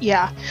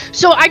 Yeah.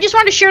 So I just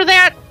wanted to share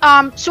that.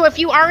 So if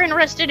you are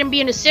interested in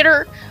being a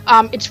sitter,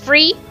 it's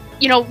free.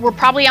 You know, we're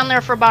probably on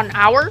there for about an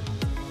hour.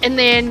 And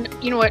then,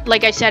 you know,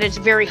 like I said, it's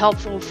very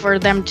helpful for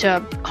them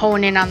to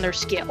hone in on their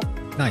skill.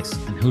 Nice.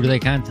 And how do they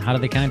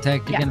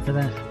contact you again for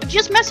that?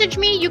 Just message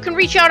me. You can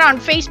reach out on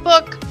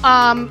Facebook,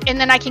 and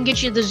then I can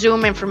get you the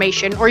Zoom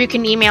information. Or you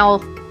can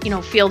email, you know,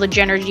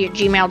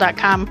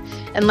 feelthegenergy@gmail.com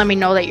and let me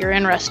know that you're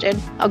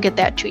interested. I'll get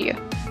that to you.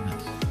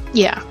 Nice.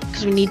 Yeah,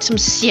 because we need some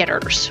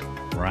sitters.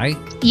 Right?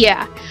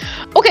 Yeah.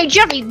 Okay,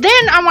 Jeffy,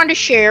 then I want to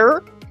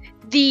share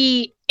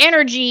the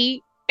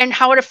energy and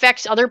how it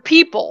affects other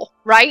people,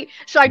 right?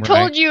 So I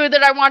told you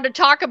that I wanted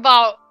to talk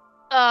about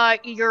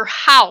your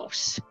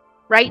house,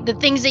 right? The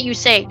things that you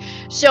say.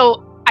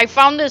 So I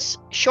found this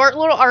short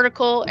little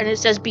article, and it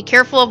says, be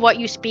careful of what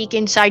you speak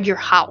inside your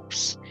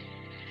house.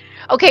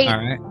 Okay. All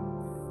right.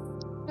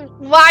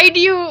 Why do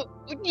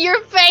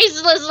your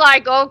face was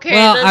like, okay,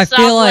 Well, this I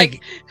sounds feel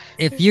like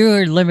if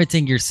you're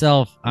limiting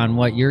yourself on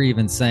what you're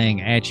even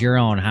saying at your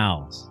own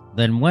house,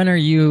 then when are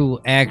you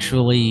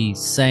actually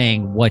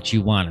saying what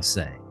you want to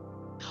say?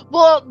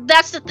 Well,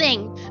 that's the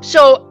thing.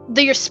 So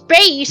your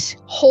space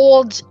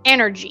holds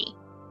energy,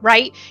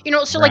 right?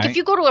 So like if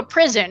you go to a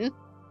prison,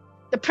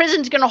 the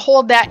prison's going to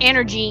hold that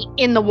energy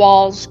in the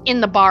walls,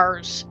 in the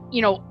bars,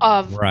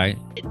 of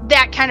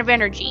that kind of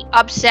energy,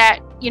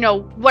 upset,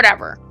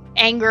 whatever,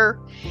 anger.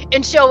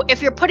 And so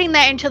if you're putting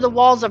that into the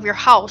walls of your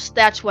house,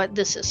 that's what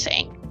this is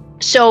saying.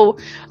 So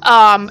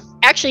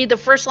actually the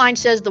first line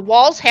says, the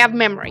walls have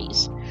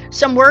memories.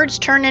 Some words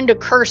turn into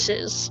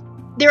curses.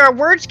 There are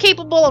words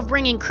capable of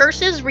bringing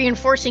curses,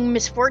 reinforcing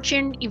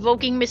misfortune,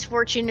 evoking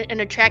misfortune,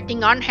 and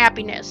attracting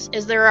unhappiness,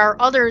 as there are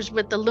others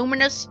with the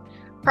luminous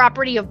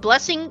property of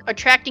blessing,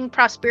 attracting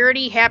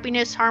prosperity,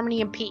 happiness,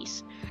 harmony, and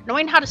peace.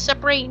 Knowing how to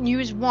separate and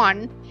use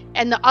one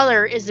and the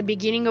other is the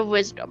beginning of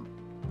wisdom.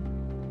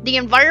 The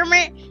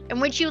environment in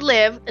which you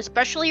live,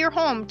 especially your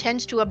home,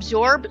 tends to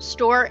absorb,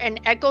 store,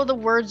 and echo the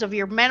words of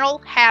your mental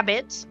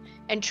habits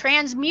and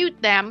transmute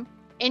them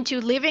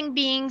into living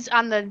beings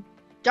on the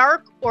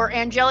dark or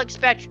angelic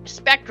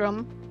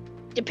spectrum,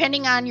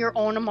 depending on your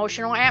own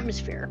emotional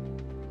atmosphere.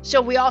 So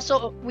we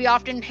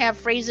often have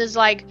phrases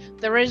like,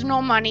 there is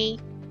no money,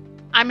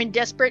 I'm in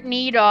desperate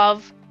need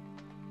of,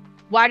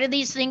 why do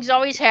these things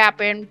always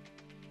happen,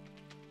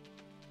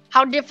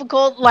 how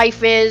difficult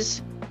life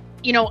is,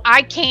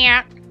 I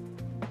can't,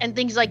 and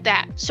things like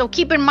that. So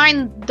keep in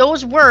mind,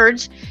 those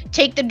words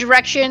take the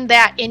direction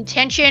that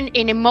intention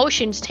and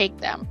emotions take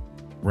them.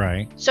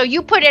 Right. So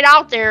you put it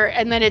out there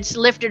and then it's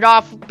lifted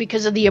off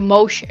because of the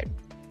emotion.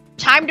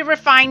 Time to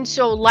refine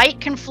so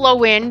light can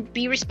flow in.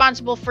 Be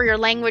responsible for your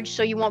language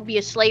so you won't be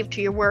a slave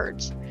to your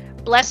words.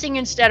 Blessing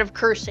instead of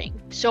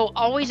cursing. So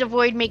always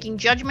avoid making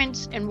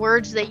judgments and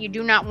words that you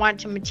do not want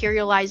to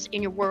materialize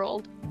in your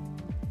world.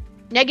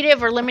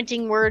 Negative or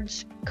limiting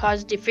words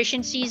cause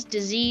deficiencies,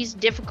 disease,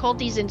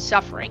 difficulties, and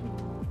suffering.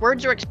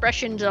 Words or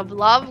expressions of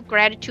love,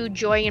 gratitude,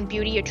 joy, and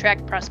beauty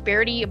attract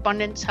prosperity,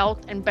 abundance,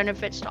 health, and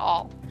benefits to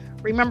all.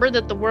 Remember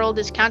that the world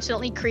is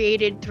constantly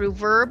created through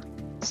verb,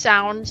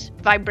 sounds,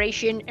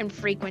 vibration, and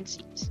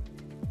frequencies.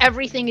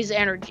 Everything is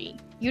energy.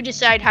 You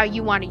decide how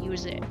you want to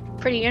use it.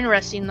 Pretty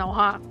interesting though,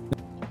 huh?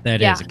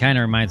 That is. It kind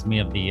of reminds me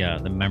of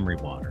the memory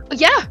water.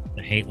 Yeah.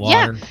 The hate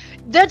water.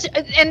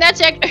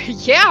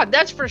 Yeah,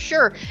 that's for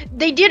sure.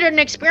 They did an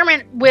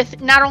experiment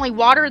with not only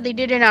water, they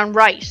did it on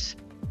rice.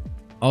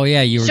 Oh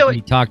yeah,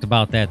 you talked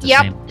about that.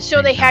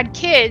 So they had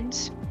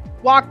kids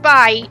walk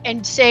by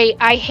and say,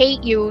 I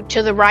hate you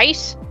to the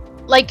rice.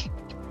 Like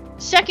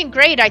second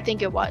grade, I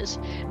think it was.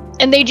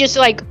 And they just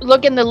like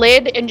look in the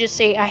lid and just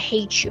say, I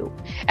hate you.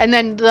 And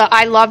then the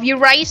I love you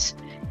rice.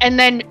 And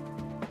then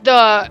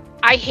the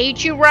I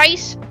hate you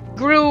rice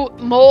grew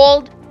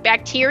mold,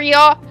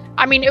 bacteria.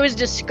 I mean, it was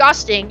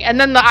disgusting. And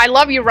then the I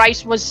love you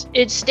rice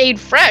it stayed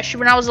fresh.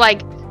 When I was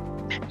like,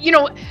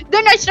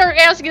 then I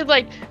started asking,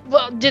 like,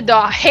 well, did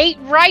the hate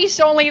rice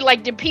only,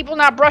 like, did people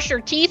not brush their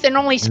teeth and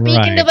only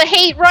speak into the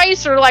hate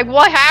rice? Or like,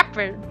 what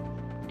happened?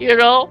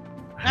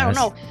 I don't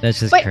know. That's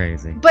just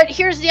crazy. But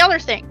here's the other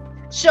thing.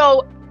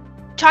 So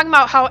talking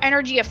about how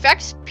energy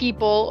affects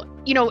people,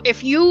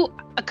 if you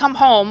come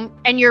home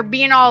and you're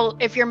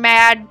if you're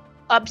mad,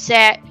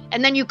 upset,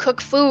 and then you cook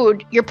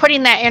food, you're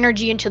putting that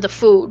energy into the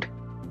food.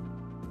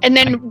 And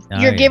then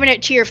you're giving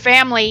it to your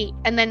family,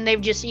 and then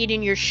they've just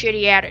eaten your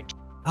shitty attitude.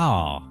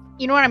 Oh.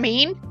 You know what I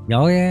mean?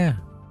 Oh, yeah.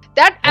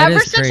 That ever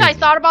since crazy. I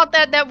thought about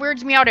that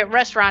weirds me out at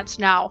restaurants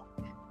now.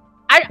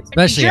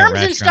 Especially germs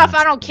and stuff,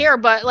 I don't care,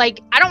 but like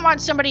I don't want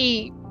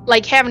somebody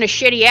like having a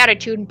shitty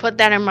attitude and put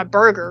that in my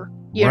burger.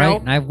 You know?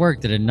 And I've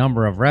worked at a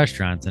number of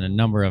restaurants and a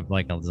number of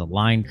like as a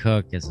line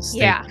cook, as a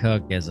steak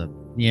cook, as a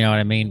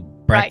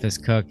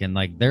breakfast cook, and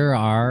like there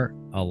are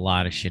a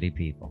lot of shitty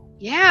people.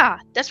 Yeah,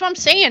 that's what I'm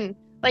saying.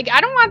 Like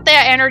I don't want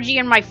that energy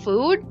in my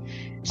food.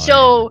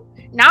 So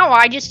now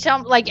I just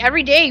tell like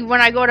every day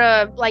when I go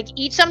to like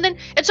eat something,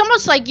 it's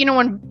almost like,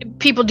 when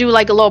people do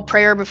like a little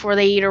prayer before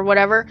they eat or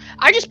whatever,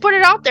 I just put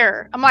it out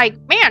there. I'm like,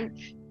 man,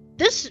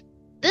 this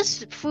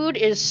food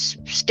is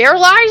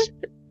sterilized.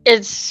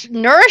 It's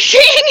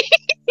nourishing.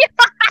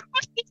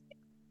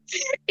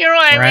 You know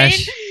what I mean?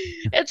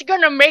 It's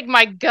going to make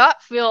my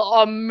gut feel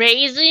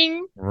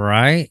amazing.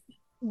 Right?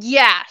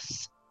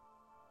 Yes.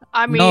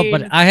 I mean, no,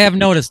 but I have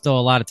noticed though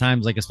a lot of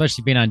times, like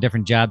especially being on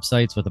different job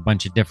sites with a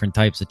bunch of different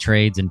types of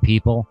trades and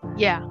people,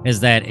 is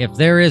that if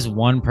there is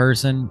one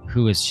person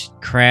who is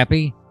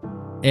crappy,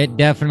 it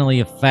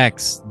definitely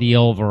affects the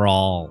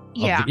overall.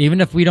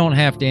 Even if I don't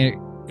have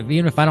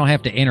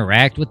to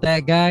interact with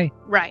that guy,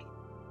 right?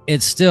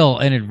 It still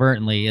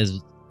inadvertently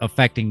is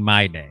affecting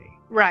my day,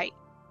 right?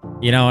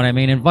 You know what I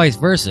mean? And vice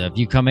versa. If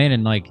you come in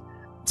and like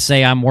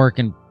say I'm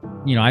working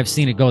I've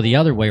seen it go the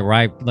other way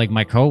where like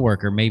my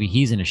coworker, maybe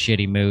he's in a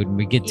shitty mood and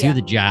we get to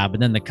the job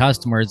and then the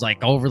customer is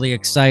like overly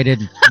excited.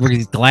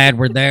 We're glad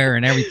we're there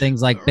and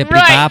everything's like bippity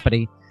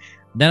boppity.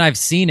 Then I've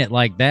seen it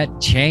like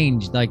that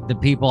change. Like the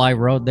people I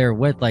rode there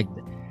with, like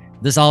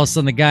this, all of a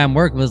sudden the guy I'm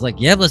working with was like,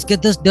 yeah, let's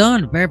get this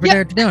done.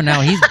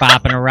 Now he's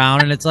bopping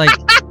around and it's like,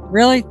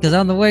 really? Because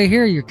on the way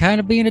here, you're kind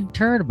of being a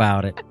turd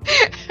about it,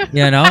 And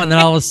then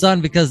all of a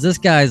sudden, because this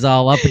guy's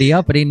all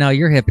uppity, now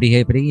you're hippity,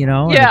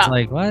 and it's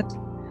like, what?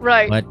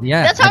 Right. But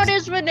yeah. That's how it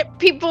is when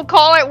people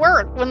call at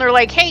work, when they're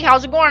like, hey,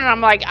 how's it going? And I'm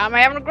like, I'm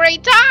having a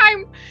great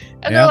time.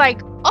 And they're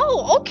like,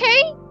 oh,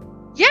 okay.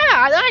 Yeah,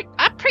 I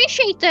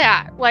appreciate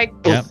that. Like,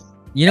 yep.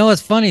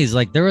 What's funny is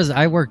like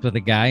I worked with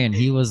a guy and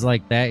he was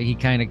like that. He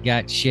kind of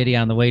got shitty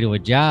on the way to a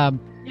job.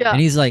 Yeah.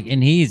 And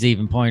he's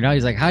even pointed out,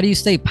 he's like, how do you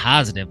stay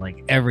positive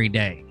like every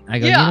day? I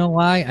go, you know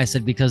why? I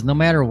said, because no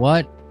matter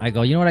what, I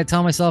go, you know what I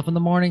tell myself in the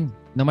morning?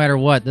 No matter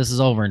what, this is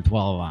over in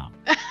 12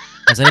 hours.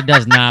 I said, it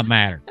does not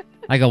matter.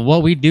 I go,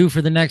 what we do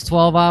for the next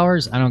 12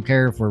 hours, I don't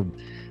care if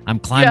I'm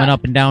climbing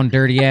up and down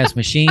dirty ass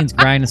machines,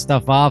 grinding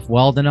stuff off,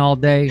 welding all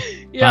day.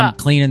 Yeah. I'm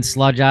cleaning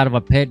sludge out of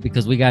a pit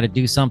because we got to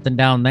do something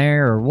down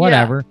there or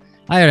whatever. Yeah.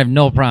 I have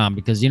no problem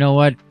because you know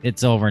what?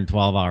 It's over in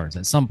 12 hours.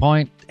 At some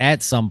point,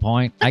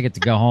 I get to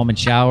go home and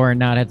shower and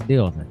not have to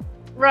deal with it.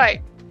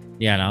 Right.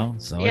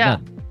 So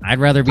I'd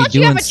rather be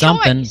doing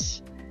something.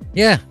 Choice.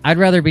 Yeah, I'd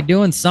rather be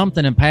doing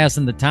something and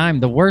passing the time.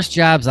 The worst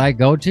jobs I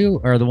go to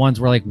are the ones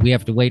where like we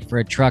have to wait for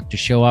a truck to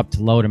show up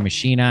to load a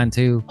machine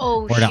onto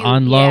or to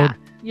unload.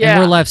 Yeah. And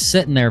we're left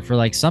sitting there for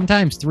like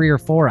sometimes 3 or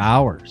 4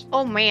 hours.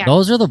 Oh man.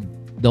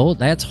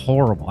 That's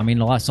horrible. I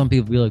mean, some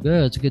people be like,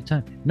 oh, it's a good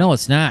time. No,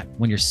 it's not.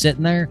 When you're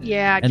sitting there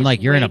and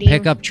like you're waiting in a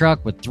pickup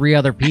truck with 3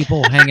 other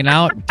people hanging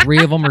out, and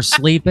 3 of them are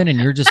sleeping and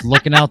you're just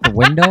looking out the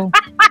window.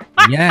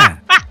 Yeah.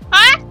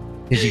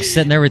 Because you're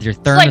sitting there with your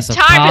thermos of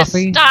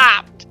coffee. Time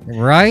stopped.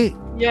 Right?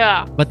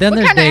 Yeah. But then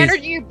what kind of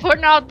energy you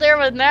putting out there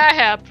when that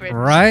happens?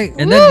 Right.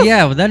 And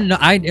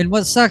and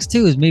what sucks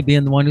too is me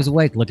being the one who's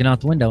awake looking out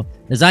the window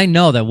is I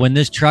know that when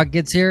this truck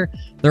gets here,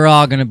 they're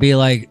all going to be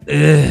like,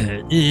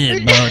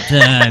 more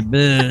time.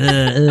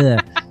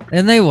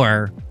 And they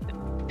were,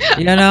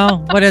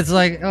 but it's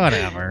like,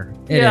 whatever.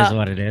 It is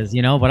what it is,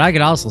 but I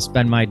could also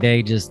spend my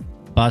day just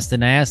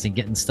busting ass and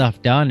getting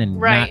stuff done and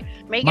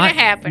making it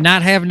happen.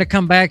 Not having to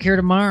come back here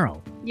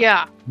tomorrow.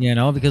 Yeah.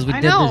 Because we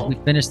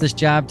finished this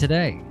job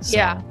today. So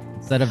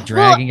instead of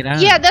dragging it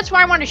out. Yeah, that's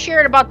why I want to share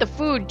it about the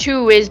food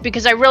too, is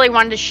because I really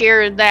wanted to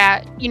share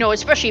that,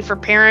 especially for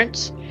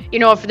parents,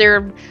 if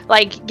they're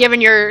like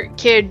giving your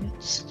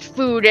kids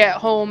food at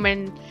home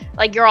and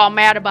like you're all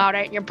mad about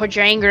it and you put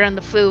your anger in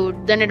the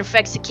food, then it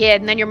affects the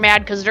kid and then you're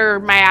mad because they're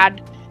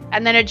mad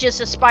and then it's just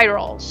a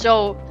spiral.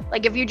 So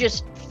like if you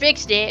just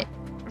fixed it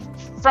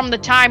from the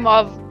time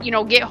of,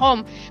 get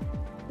home,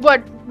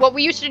 what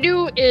we used to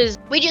do is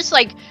we just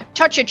like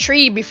touch a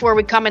tree before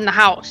we come in the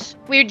house.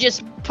 We would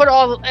just put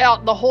all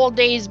out the whole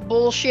day's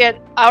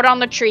bullshit out on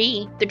the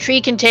tree. The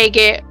tree can take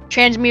it,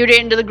 transmute it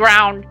into the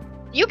ground.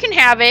 You can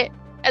have it,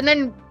 but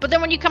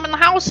then when you come in the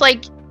house,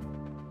 like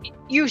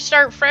you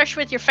start fresh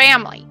with your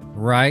family.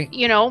 Right.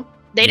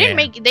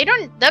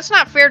 That's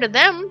not fair to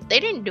them. They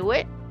didn't do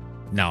it.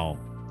 No.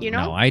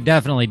 No, I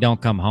definitely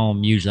don't come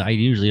home. I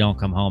usually don't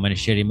come home in a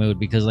shitty mood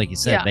because like you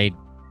said,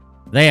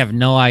 they have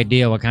no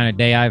idea what kind of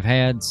day I've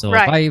had. So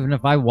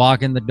if I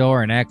walk in the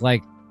door and act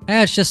like,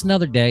 it's just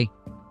another day.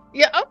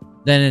 Yeah.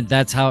 Then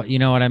that's how, you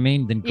know what I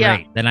mean? Then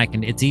great. Then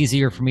it's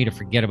easier for me to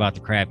forget about the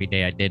crappy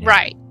day I did.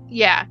 Right.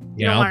 Yeah.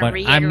 But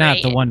I'm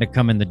not the one to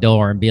come in the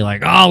door and be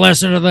like, oh,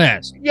 listen to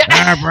this. Yeah.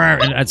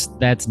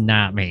 That's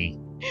not me.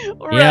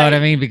 Right. You know what I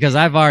mean? Because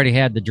I've already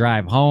had the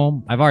drive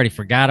home. I've already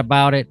forgot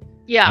about it.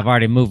 Yeah. I've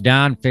already moved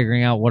on,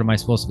 figuring out what am I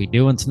supposed to be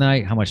doing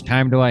tonight? How much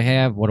time do I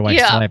have? What do I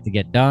still have to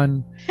get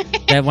done?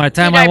 That by the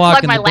time I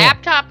walk in the door, plug my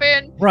laptop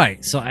in.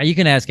 Right. So you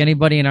can ask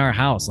anybody in our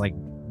house, like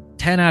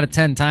 10 out of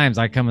 10 times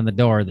I come in the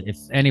door. If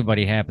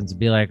anybody happens to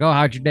be like, oh,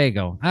 how'd your day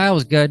go? It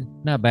was good.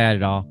 Not bad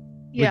at all.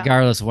 Yeah.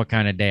 Regardless of what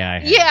kind of day I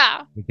have.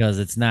 Yeah. Because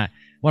it's not,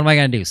 what am I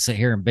going to do? Sit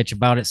here and bitch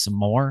about it some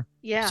more?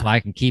 Yeah. So I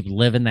can keep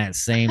living that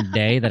same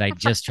day that I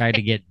just tried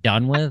to get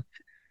done with?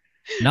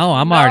 No,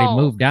 I'm already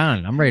moved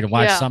on. I'm ready to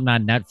watch something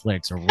on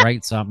Netflix or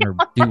write something or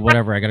do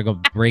whatever. I got to go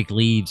break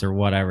leaves or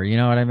whatever. You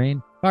know what I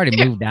mean? I've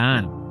already moved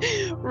on.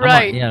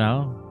 Right.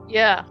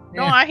 Yeah.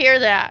 No, I hear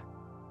that.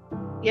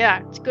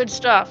 Yeah, it's good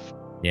stuff.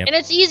 Yep. And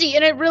it's easy,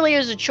 and it really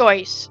is a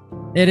choice.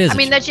 It is. I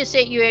mean, that's just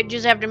it. You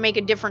just have to make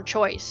a different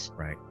choice.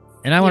 Right.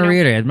 And I want to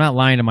reiterate, I'm not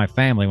lying to my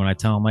family when I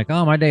tell them, like,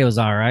 oh, my day was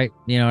all right.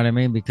 You know what I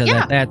mean? Because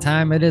at that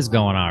time, it is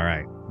going all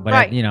right.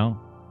 But,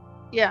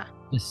 Yeah.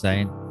 Just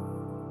saying.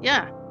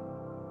 Yeah.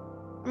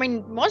 I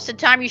mean, most of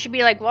the time you should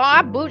be like, well,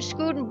 I boot,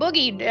 scoot, and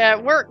boogied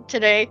at work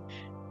today.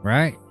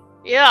 Right.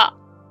 Yeah.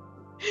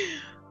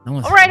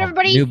 All right,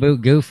 everybody. New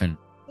boot goofing.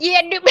 Yeah,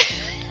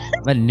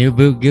 I've been new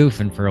boot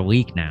goofing for a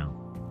week now.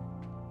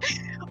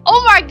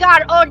 Oh, my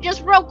God. Oh,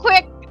 just real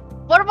quick.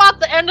 What about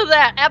the end of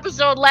that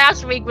episode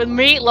last week with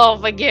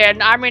Meatloaf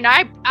again? I mean,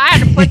 I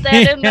had to put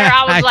that in there.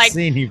 I was I've like,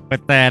 seen you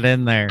put that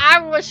in there. I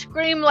was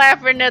scream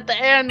laughing at the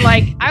end.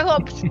 Like, I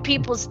hope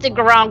people stick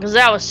around because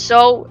that was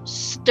so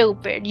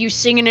stupid. You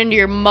singing into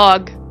your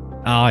mug.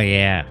 Oh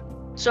yeah.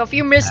 So if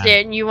you missed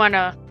it and you want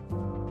to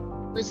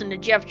listen to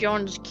Jeff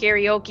Jones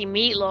karaoke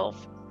Meatloaf,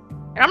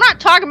 and I'm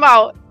not talking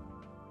about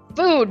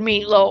food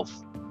Meatloaf.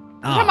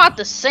 I'm talking about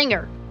the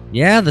singer.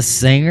 Yeah, the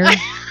singer.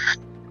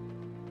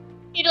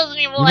 He doesn't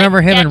even you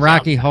remember him in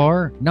Rocky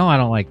Horror? No, I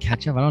don't like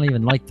ketchup. I don't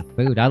even like the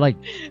food. I like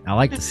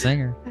the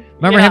singer.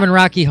 Remember him in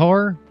Rocky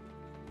Horror?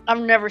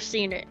 I've never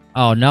seen it.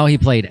 Oh no, he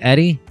played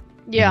Eddie.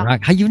 Yeah.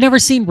 You've never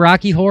seen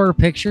Rocky Horror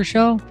Picture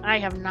Show? I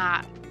have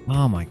not.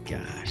 Oh my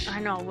gosh. I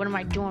know. What am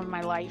I doing with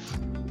my life?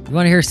 You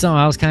want to hear something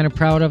I was kind of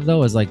proud of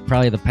though? Is like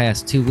probably the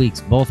past 2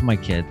 weeks, both my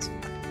kids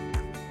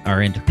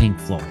are into Pink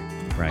Floyd,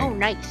 right? Oh,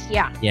 nice.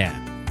 Yeah.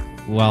 Yeah.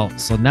 Well,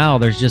 so now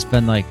there's just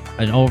been like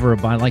an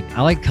like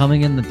I like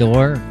coming in the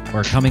door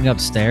or coming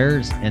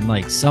upstairs and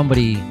like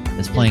somebody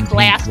is playing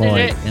Pink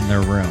Floyd in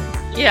their room.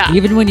 Yeah.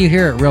 Even when you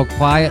hear it real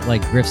quiet,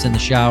 like Griff's in the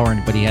shower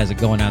but he has it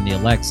going on the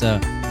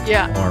Alexa.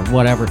 Yeah. Or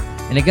whatever.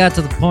 And it got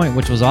to the point,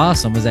 which was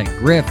awesome, was that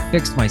Griff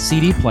fixed my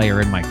CD player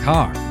in my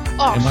car.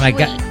 Oh, and when I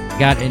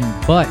got in,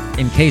 but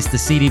in case the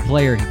CD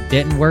player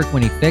didn't work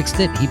when he fixed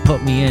it, he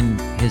put me in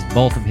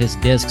both of his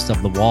discs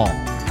of the wall.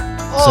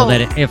 So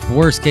that if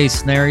worst case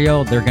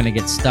scenario, they're going to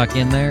get stuck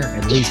in there,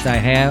 at least I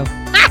have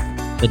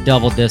the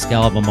double disc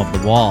album of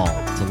The Wall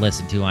to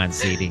listen to on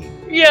CD.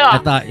 Yeah. I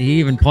thought he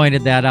even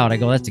pointed that out. I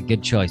go, that's a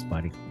good choice,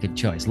 buddy. Good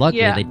choice.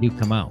 Luckily, they do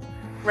come out.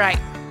 Right.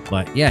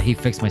 But yeah, he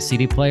fixed my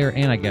CD player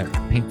and I got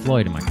Pink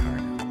Floyd in my car.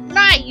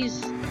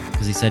 Nice.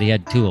 Because he said he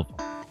had 2 of them.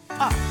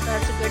 Oh,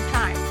 that's a good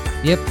time.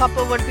 Yep.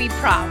 Papa would be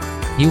proud.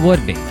 He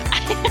would be.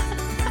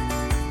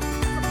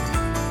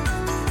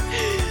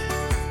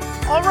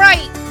 All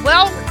right.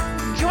 Well,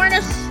 join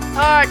us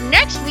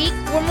next week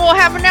when we'll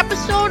have an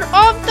episode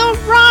of The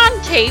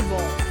Ron Table.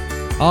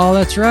 Oh,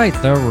 that's right.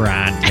 The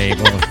Ron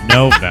Table.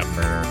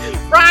 November.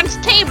 Ron's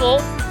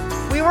Table.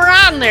 We were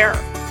on there.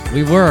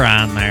 We were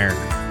on there.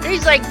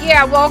 He's like,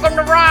 yeah, welcome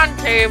to Ron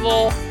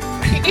Table.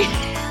 This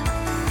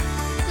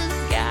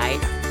guy.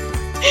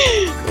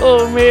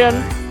 Oh, man.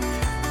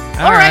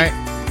 All right.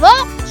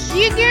 Well,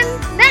 see you again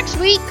next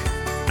week.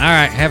 All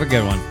right. Have a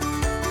good one.